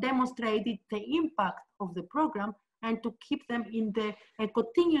for demonstrating the impact of the program and to keep them in a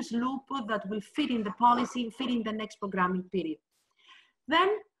continuous loop that will fit in the policy, fit in the next programming period.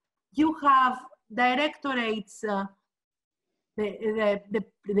 Then you have directorates,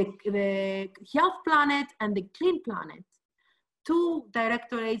 the Health Planet and the Clean Planet, two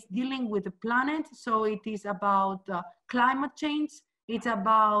directorates dealing with the planet. So it is about climate change, it's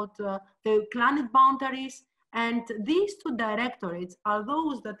about the planet boundaries, and these two directorates are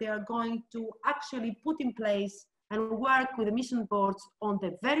those that they are going to actually put in place and work with the mission boards on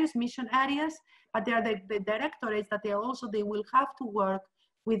the various mission areas, but they are the directorates that they will have to work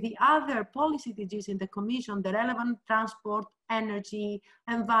with the other policy DGs in the Commission, the relevant transport, energy,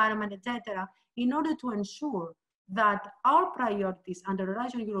 environment, etc., in order to ensure that our priorities under the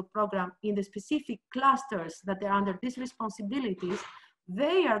Horizon Europe program in the specific clusters that are under these responsibilities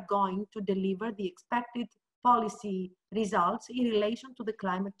they are going to deliver the expected policy results in relation to the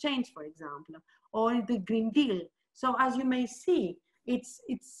climate change, for example, or the Green Deal. So as you may see, we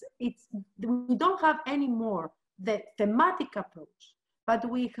don't have anymore the thematic approach, but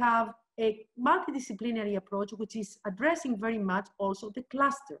we have a multidisciplinary approach, which is addressing very much also the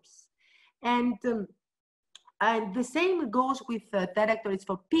clusters. And the same goes with directorates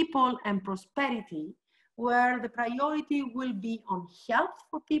for people and prosperity, where the priority will be on health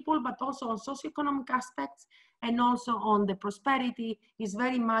for people, but also on socioeconomic aspects, and also on the prosperity is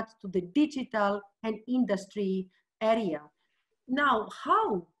very much to the digital and industry area. Now,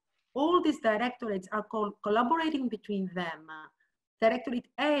 how all these directorates are collaborating between them. Directorate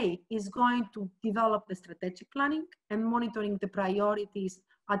A is going to develop the strategic planning and monitoring the priorities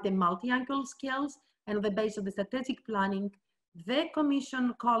at the multi-angle scales, and on the basis of the strategic planning, the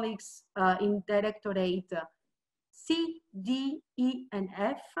Commission colleagues in Directorate C, D, E, and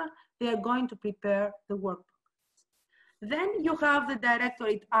F, they are going to prepare the work programs. Then you have the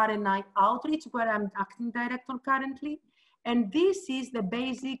Directorate R&I Outreach, where I'm acting director currently, and this is the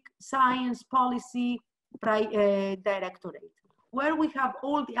basic science policy directorate, where we have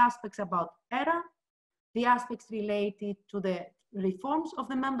all the aspects about ERA, the aspects related to the reforms of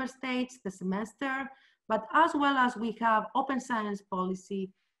the member states, the semester, but as well as we have open science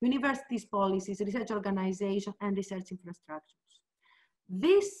policy, universities policies, research organization, and research infrastructures.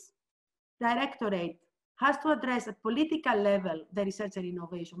 This directorate has to address at political level the research and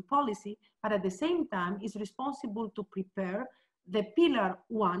innovation policy, but at the same time is responsible to prepare the pillar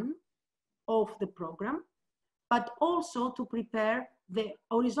 1 of the program, but also to prepare the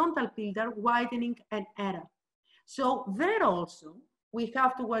horizontal pillar, widening and ERA. So there also, we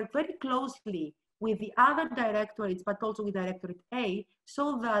have to work very closely with the other directorates, but also with Directorate A,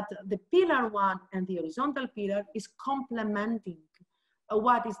 so that the pillar 1 and the horizontal pillar is complementing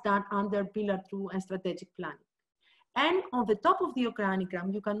what is done under pillar 2 and strategic planning. And on the top of the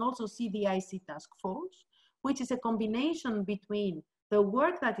organigram, you can also see the IC task force, which is a combination between the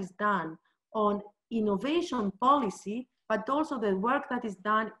work that is done on innovation policy, but also the work that is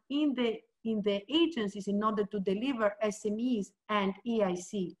done in the agencies in order to deliver SMEs and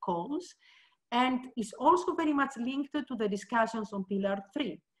EIC calls, and is also very much linked to the discussions on pillar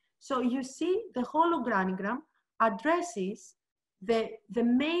 3. So you see the whole organigram addresses the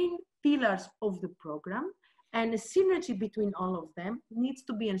main pillars of the program, and a synergy between all of them needs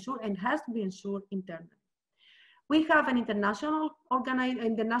to be ensured and has to be ensured internally. We have an international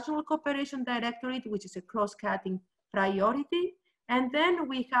cooperation directorate, which is a cross-cutting priority. And then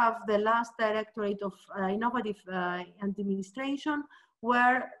we have the last directorate of innovative administration,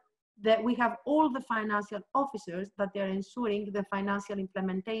 where we have all the financial officers that they are ensuring the financial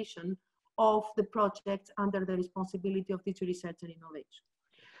implementation of the projects under the responsibility of digital research and innovation.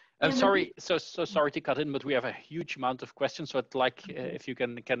 Sorry, so sorry to cut in, but we have a huge amount of questions. So I'd like if you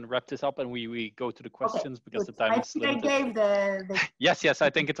can wrap this up and we go to the questions, okay, because the time is limited. I gave the... Yes, I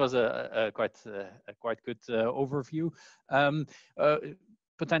think it was a quite good overview.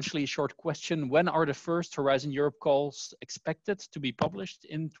 Potentially a short question: when are the first Horizon Europe calls expected to be published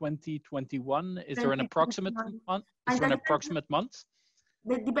in 2021? Is there an approximate month? Is there an approximate month?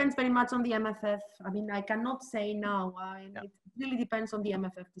 That depends very much on the MFF. I mean, I cannot say now. Yeah. It really depends on the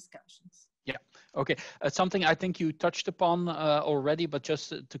MFF discussions. Yeah, okay. Something I think you touched upon already, but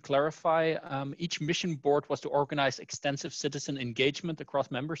just to clarify, each mission board was to organize extensive citizen engagement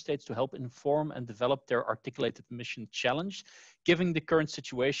across member states to help inform and develop their articulated mission challenge. Given the current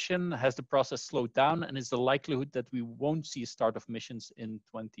situation, has the process slowed down, and is the likelihood that we won't see a start of missions in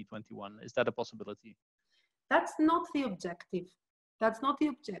 2021? Is that a possibility? That's not the objective. That's not the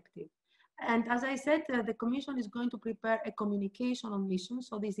objective. And as I said, the Commission is going to prepare a communication on missions.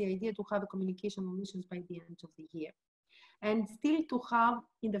 So there's the idea to have a communication on missions by the end of the year. And still to have,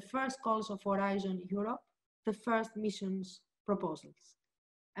 in the first calls of Horizon Europe, the first missions proposals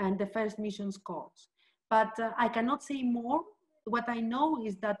and the first missions calls. But I cannot say more. What I know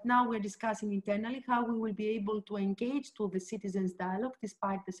is that now we're discussing internally how we will be able to engage to the citizens' dialogue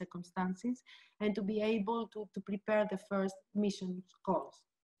despite the circumstances, and to be able to prepare the first mission calls.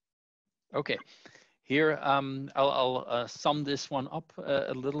 Okay, here I'll sum this one up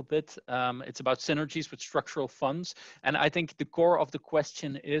a little bit. It's about synergies with structural funds. And I think the core of the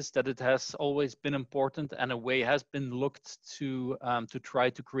question is that it has always been important, and a way has been looked to try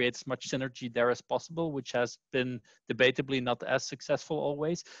to create as much synergy there as possible, which has been debatably not as successful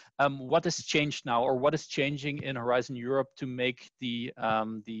always. What has changed now, or what is changing in Horizon Europe to make this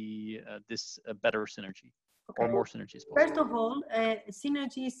a better synergy? or more synergies possible? First of all,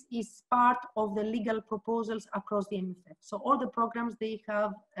 synergies is part of the legal proposals across the MFF. So all the programs, they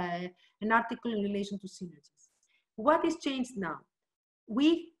have an article in relation to synergies. What is changed now?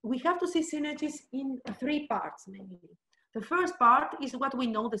 We have to see synergies in three parts mainly. The first part is what we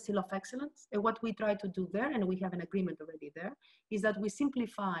know, the seal of excellence, and what we try to do there, and we have an agreement already there, is that we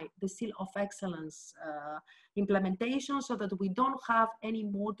simplify the seal of excellence implementation so that we don't have any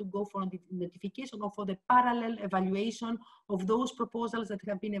more to go for identification or for the parallel evaluation of those proposals that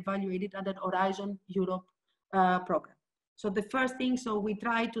have been evaluated under Horizon Europe program. So the first thing, so we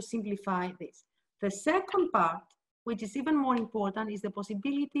try to simplify this. The second part, which is even more important, is the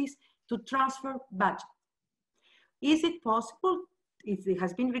possibilities to transfer budget. Is it possible, if it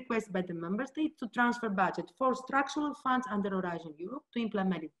has been requested by the member state, to transfer budget for structural funds under Horizon Europe to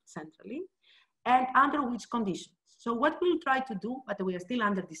implement it centrally, and under which conditions? So what we'll try to do, but we are still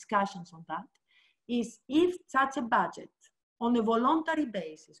under discussions on that, is if such a budget on a voluntary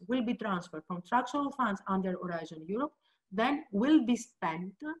basis will be transferred from structural funds under Horizon Europe, then will be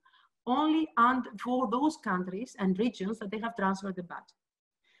spent only for those countries and regions that they have transferred the budget.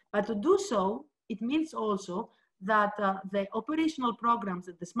 But to do so, it means also that the operational programs,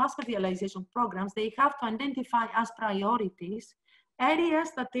 the smart specialization programs, they have to identify as priorities areas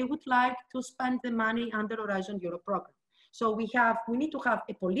that they would like to spend the money under Horizon Europe program. So we need to have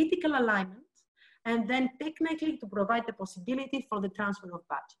a political alignment and then technically to provide the possibility for the transfer of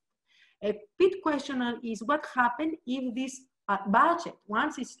budget. A bit questionable is what happens if this budget,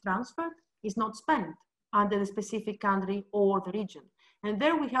 once it's transferred, is not spent under the specific country or the region. And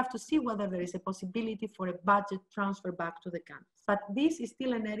there we have to see whether there is a possibility for a budget transfer back to the countries. But this is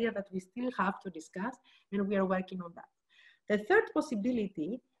still an area that we still have to discuss, and we are working on that. The third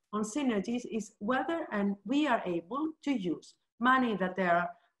possibility on synergies is whether we are able to use money that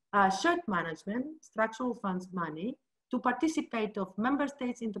are shared management, structural funds money, to participate of member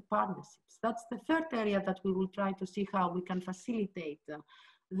states into partnerships. That's the third area that we will try to see how we can facilitate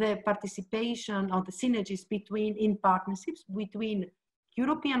the participation of the synergies in partnerships between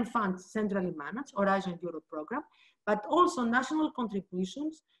European funds centrally managed, Horizon Europe program, but also national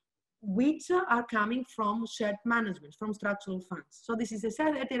contributions which are coming from shared management, from structural funds. So this is the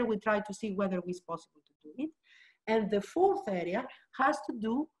third area we try to see whether it's possible to do it. And the fourth area has to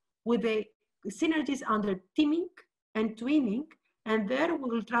do with the synergies under teaming and twinning, and there we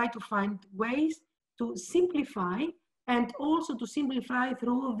will try to find ways to simplify and also to simplify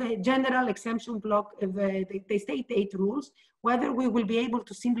through the general exemption block, the state aid rules, whether we will be able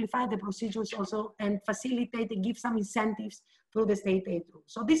to simplify the procedures also and facilitate and give some incentives through the state aid rules.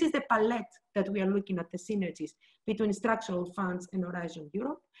 So this is the palette that we are looking at, the synergies between structural funds and Horizon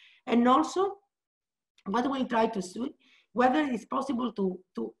Europe. And also what we'll try to see, whether it's possible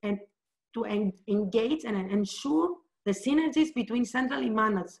to engage and ensure the synergies between centrally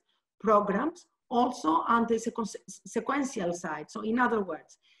managed programs also on the sequential side. So in other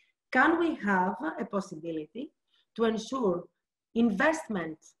words, can we have a possibility to ensure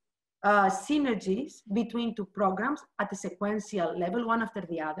investment synergies between two programs at a sequential level, one after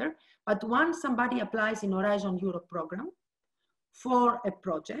the other, but once somebody applies in Horizon Europe program for a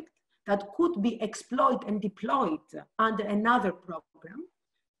project that could be exploited and deployed under another program,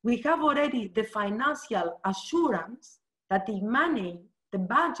 we have already the financial assurance that the money, the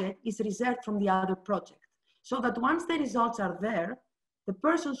budget is reserved from the other project. So that once the results are there, the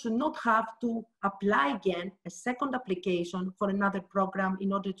person should not have to apply again a second application for another program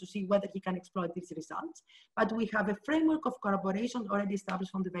in order to see whether he can exploit these results. But we have a framework of collaboration already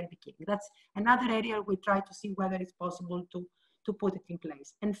established from the very beginning. That's another area we try to see whether it's possible to put it in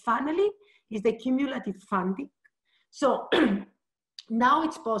place. And finally is the cumulative funding. So now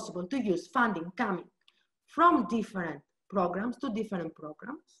it's possible to use funding coming from different programs to different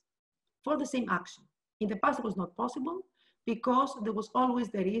programs for the same action. In the past, it was not possible because there was always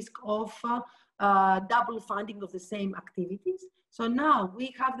the risk of double funding of the same activities. So now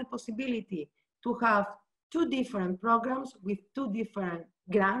we have the possibility to have two different programs with two different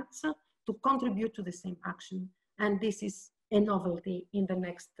grants to contribute to the same action. And this is a novelty in the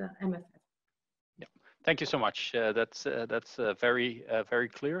next MFF. Thank you so much. That's very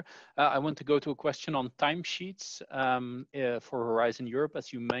clear. I want to go to a question on timesheets for Horizon Europe,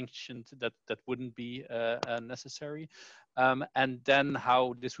 as you mentioned that wouldn't be necessary, and then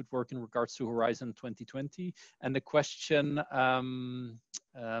how this would work in regards to Horizon 2020. And the question,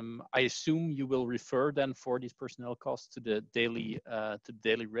 I assume you will refer then for these personnel costs to the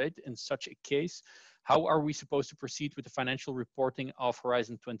daily rate. In such a case, How are we supposed to proceed with the financial reporting of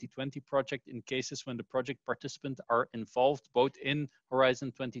Horizon 2020 project in cases when the project participants are involved both in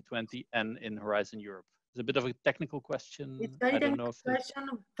Horizon 2020 and in Horizon Europe? It's a bit of a technical question. It's a very technical question.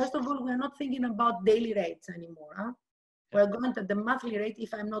 First of all, we're not thinking about daily rates anymore. Huh? We're going to the monthly rate,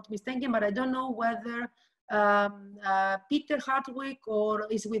 if I'm not mistaken, but I don't know whether Peter Hartwig or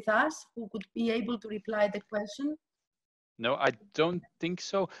is with us, who could be able to reply the question. No, I don't think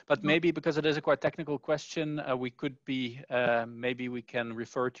so, but maybe because it is a quite technical question, we could be, maybe we can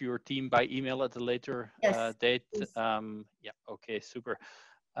refer to your team by email at a later date. Yeah, okay, super.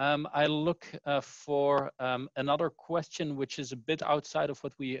 I look for another question, which is a bit outside of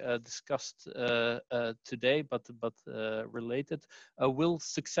what we discussed today, but related. Will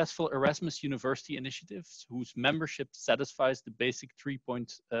successful Erasmus University initiatives, whose membership satisfies the basic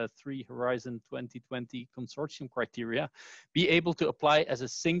 3.3 Horizon 2020 consortium criteria, be able to apply as a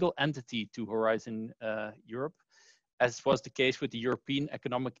single entity to Horizon Europe, as was the case with the European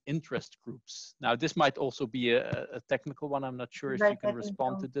Economic Interest Groups? Now, this might also be a technical one. I'm not sure if you can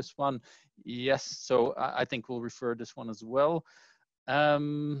respond to this one. Yes, so I think we'll refer this one as well.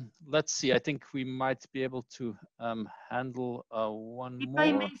 Let's see, I think we might be able to handle one more. If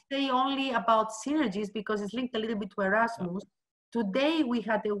I may say only about synergies, because it's linked a little bit to Erasmus. Yeah. Today, we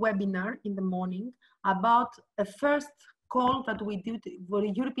had a webinar in the morning about a first call that we did for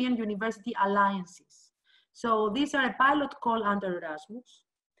the European University Alliances. So these are a pilot call under Erasmus.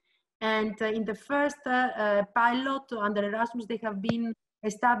 And in the first pilot under Erasmus, they have been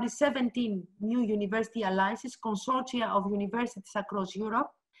established 17 new university alliances, consortia of universities across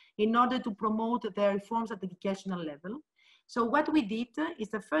Europe, in order to promote their reforms at the educational level. So what we did is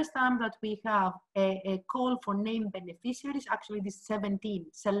the first time that we have a call for named beneficiaries, actually these 17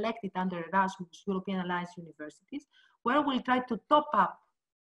 selected under Erasmus, European Alliance universities, where we'll try to top up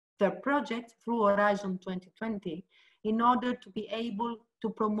their projects through Horizon 2020 in order to be able to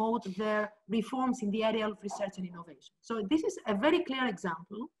promote their reforms in the area of research and innovation. So this is a very clear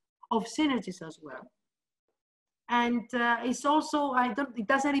example of synergies as well. And it's also, it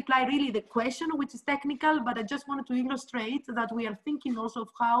doesn't reply really the question, which is technical, but I just wanted to illustrate that we are thinking also of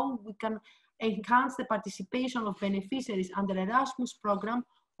how we can enhance the participation of beneficiaries under Erasmus program,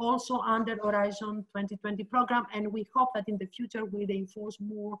 also under Horizon 2020 program, and we hope that in the future we reinforce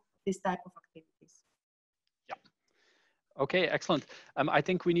more this type of activities. Yeah. Okay, excellent. I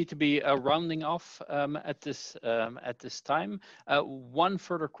think we need to be rounding off at this time. One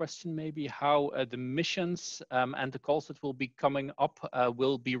further question, maybe how the missions and the calls that will be coming up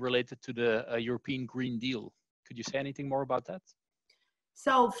will be related to the European Green Deal. Could you say anything more about that?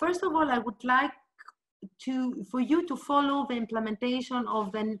 So first of all, I would like for you to follow the implementation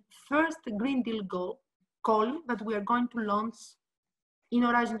of the first Green Deal call that we are going to launch in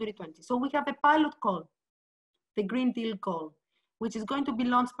Horizon 2020. So we have a pilot call, the Green Deal call, which is going to be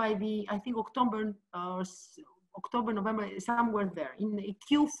launched by the, I think, October, November, somewhere there, in the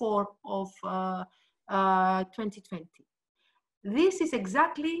Q4 of 2020. This is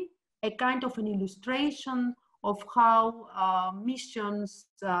exactly a kind of an illustration of how missions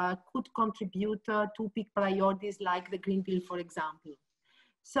could contribute to big priorities like the Green Deal, for example.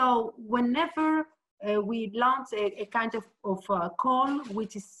 So whenever we launch a kind of call,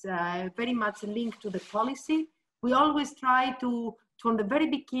 which is very much linked to the policy, we always try to, from the very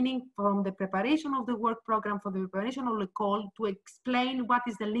beginning, from the preparation of the work program, for the preparation of the call, to explain what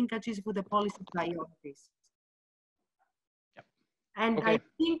is the linkages with the policy priorities. Yep. And okay. I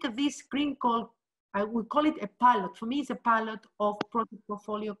think this green call, I would call it a pilot. For me, it's a pilot of project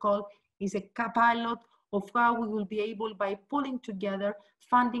portfolio call. It's a pilot of how we will be able, by pulling together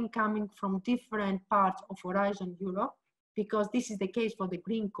funding coming from different parts of Horizon Europe, because this is the case for the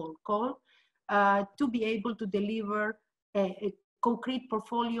green call, to be able to deliver a concrete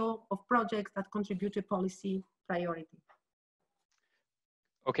portfolio of projects that contribute to policy priority.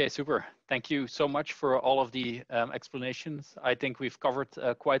 Okay, super. Thank you so much for all of the explanations. I think we've covered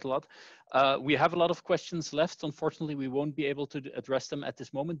quite a lot. We have a lot of questions left. Unfortunately, we won't be able to address them at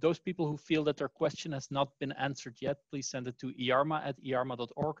this moment. Those people who feel that their question has not been answered yet, please send it to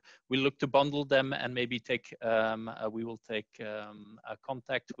EARMA@earma.org. We look to bundle them and maybe take, we will take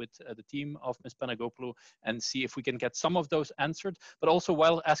contact with the team of Ms. Panagopoulou and see if we can get some of those answered. But also,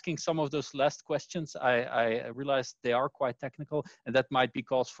 while asking some of those last questions, I realized they are quite technical, and that might be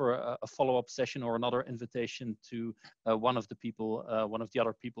cause for a follow-up session or another invitation to one of the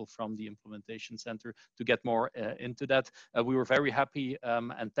other people from the Implementation Center to get more into that. We were very happy,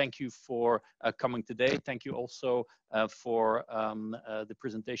 and thank you for coming today. Thank you also for the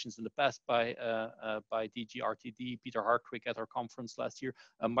presentations in the past by DG RTD, Peter Hartwig at our conference last year.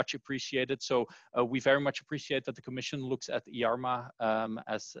 Much appreciated. So we very much appreciate that the Commission looks at EARMA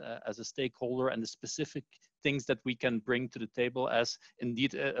as a stakeholder and the specific things that we can bring to the table as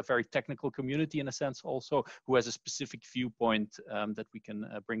indeed a very technical community in a sense also, who has a specific viewpoint that we can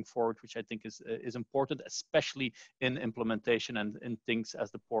bring forward, which I think is important, especially in implementation and in things as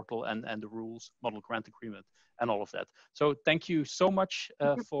the portal and the rules, model grant agreement and all of that. So thank you so much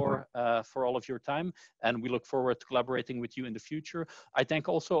for all of your time, and we look forward to collaborating with you in the future. I thank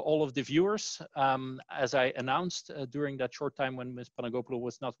also all of the viewers. As I announced during that short time when Ms. Panagopoulou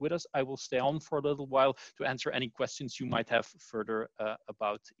was not with us, I will stay on for a little while to answer any questions you might have further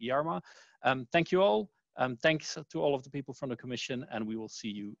about EARMA. Thank you all. Thanks to all of the people from the Commission, and we will see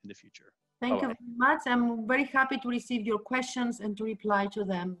you in the future. Thank you very much. I'm very happy to receive your questions and to reply to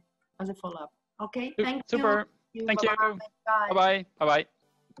them as a follow-up. Okay, thank you. Super. Thank you. Bye-bye. Bye-bye. Bye-bye.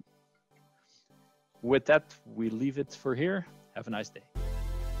 With that, we leave it for here. Have a nice day.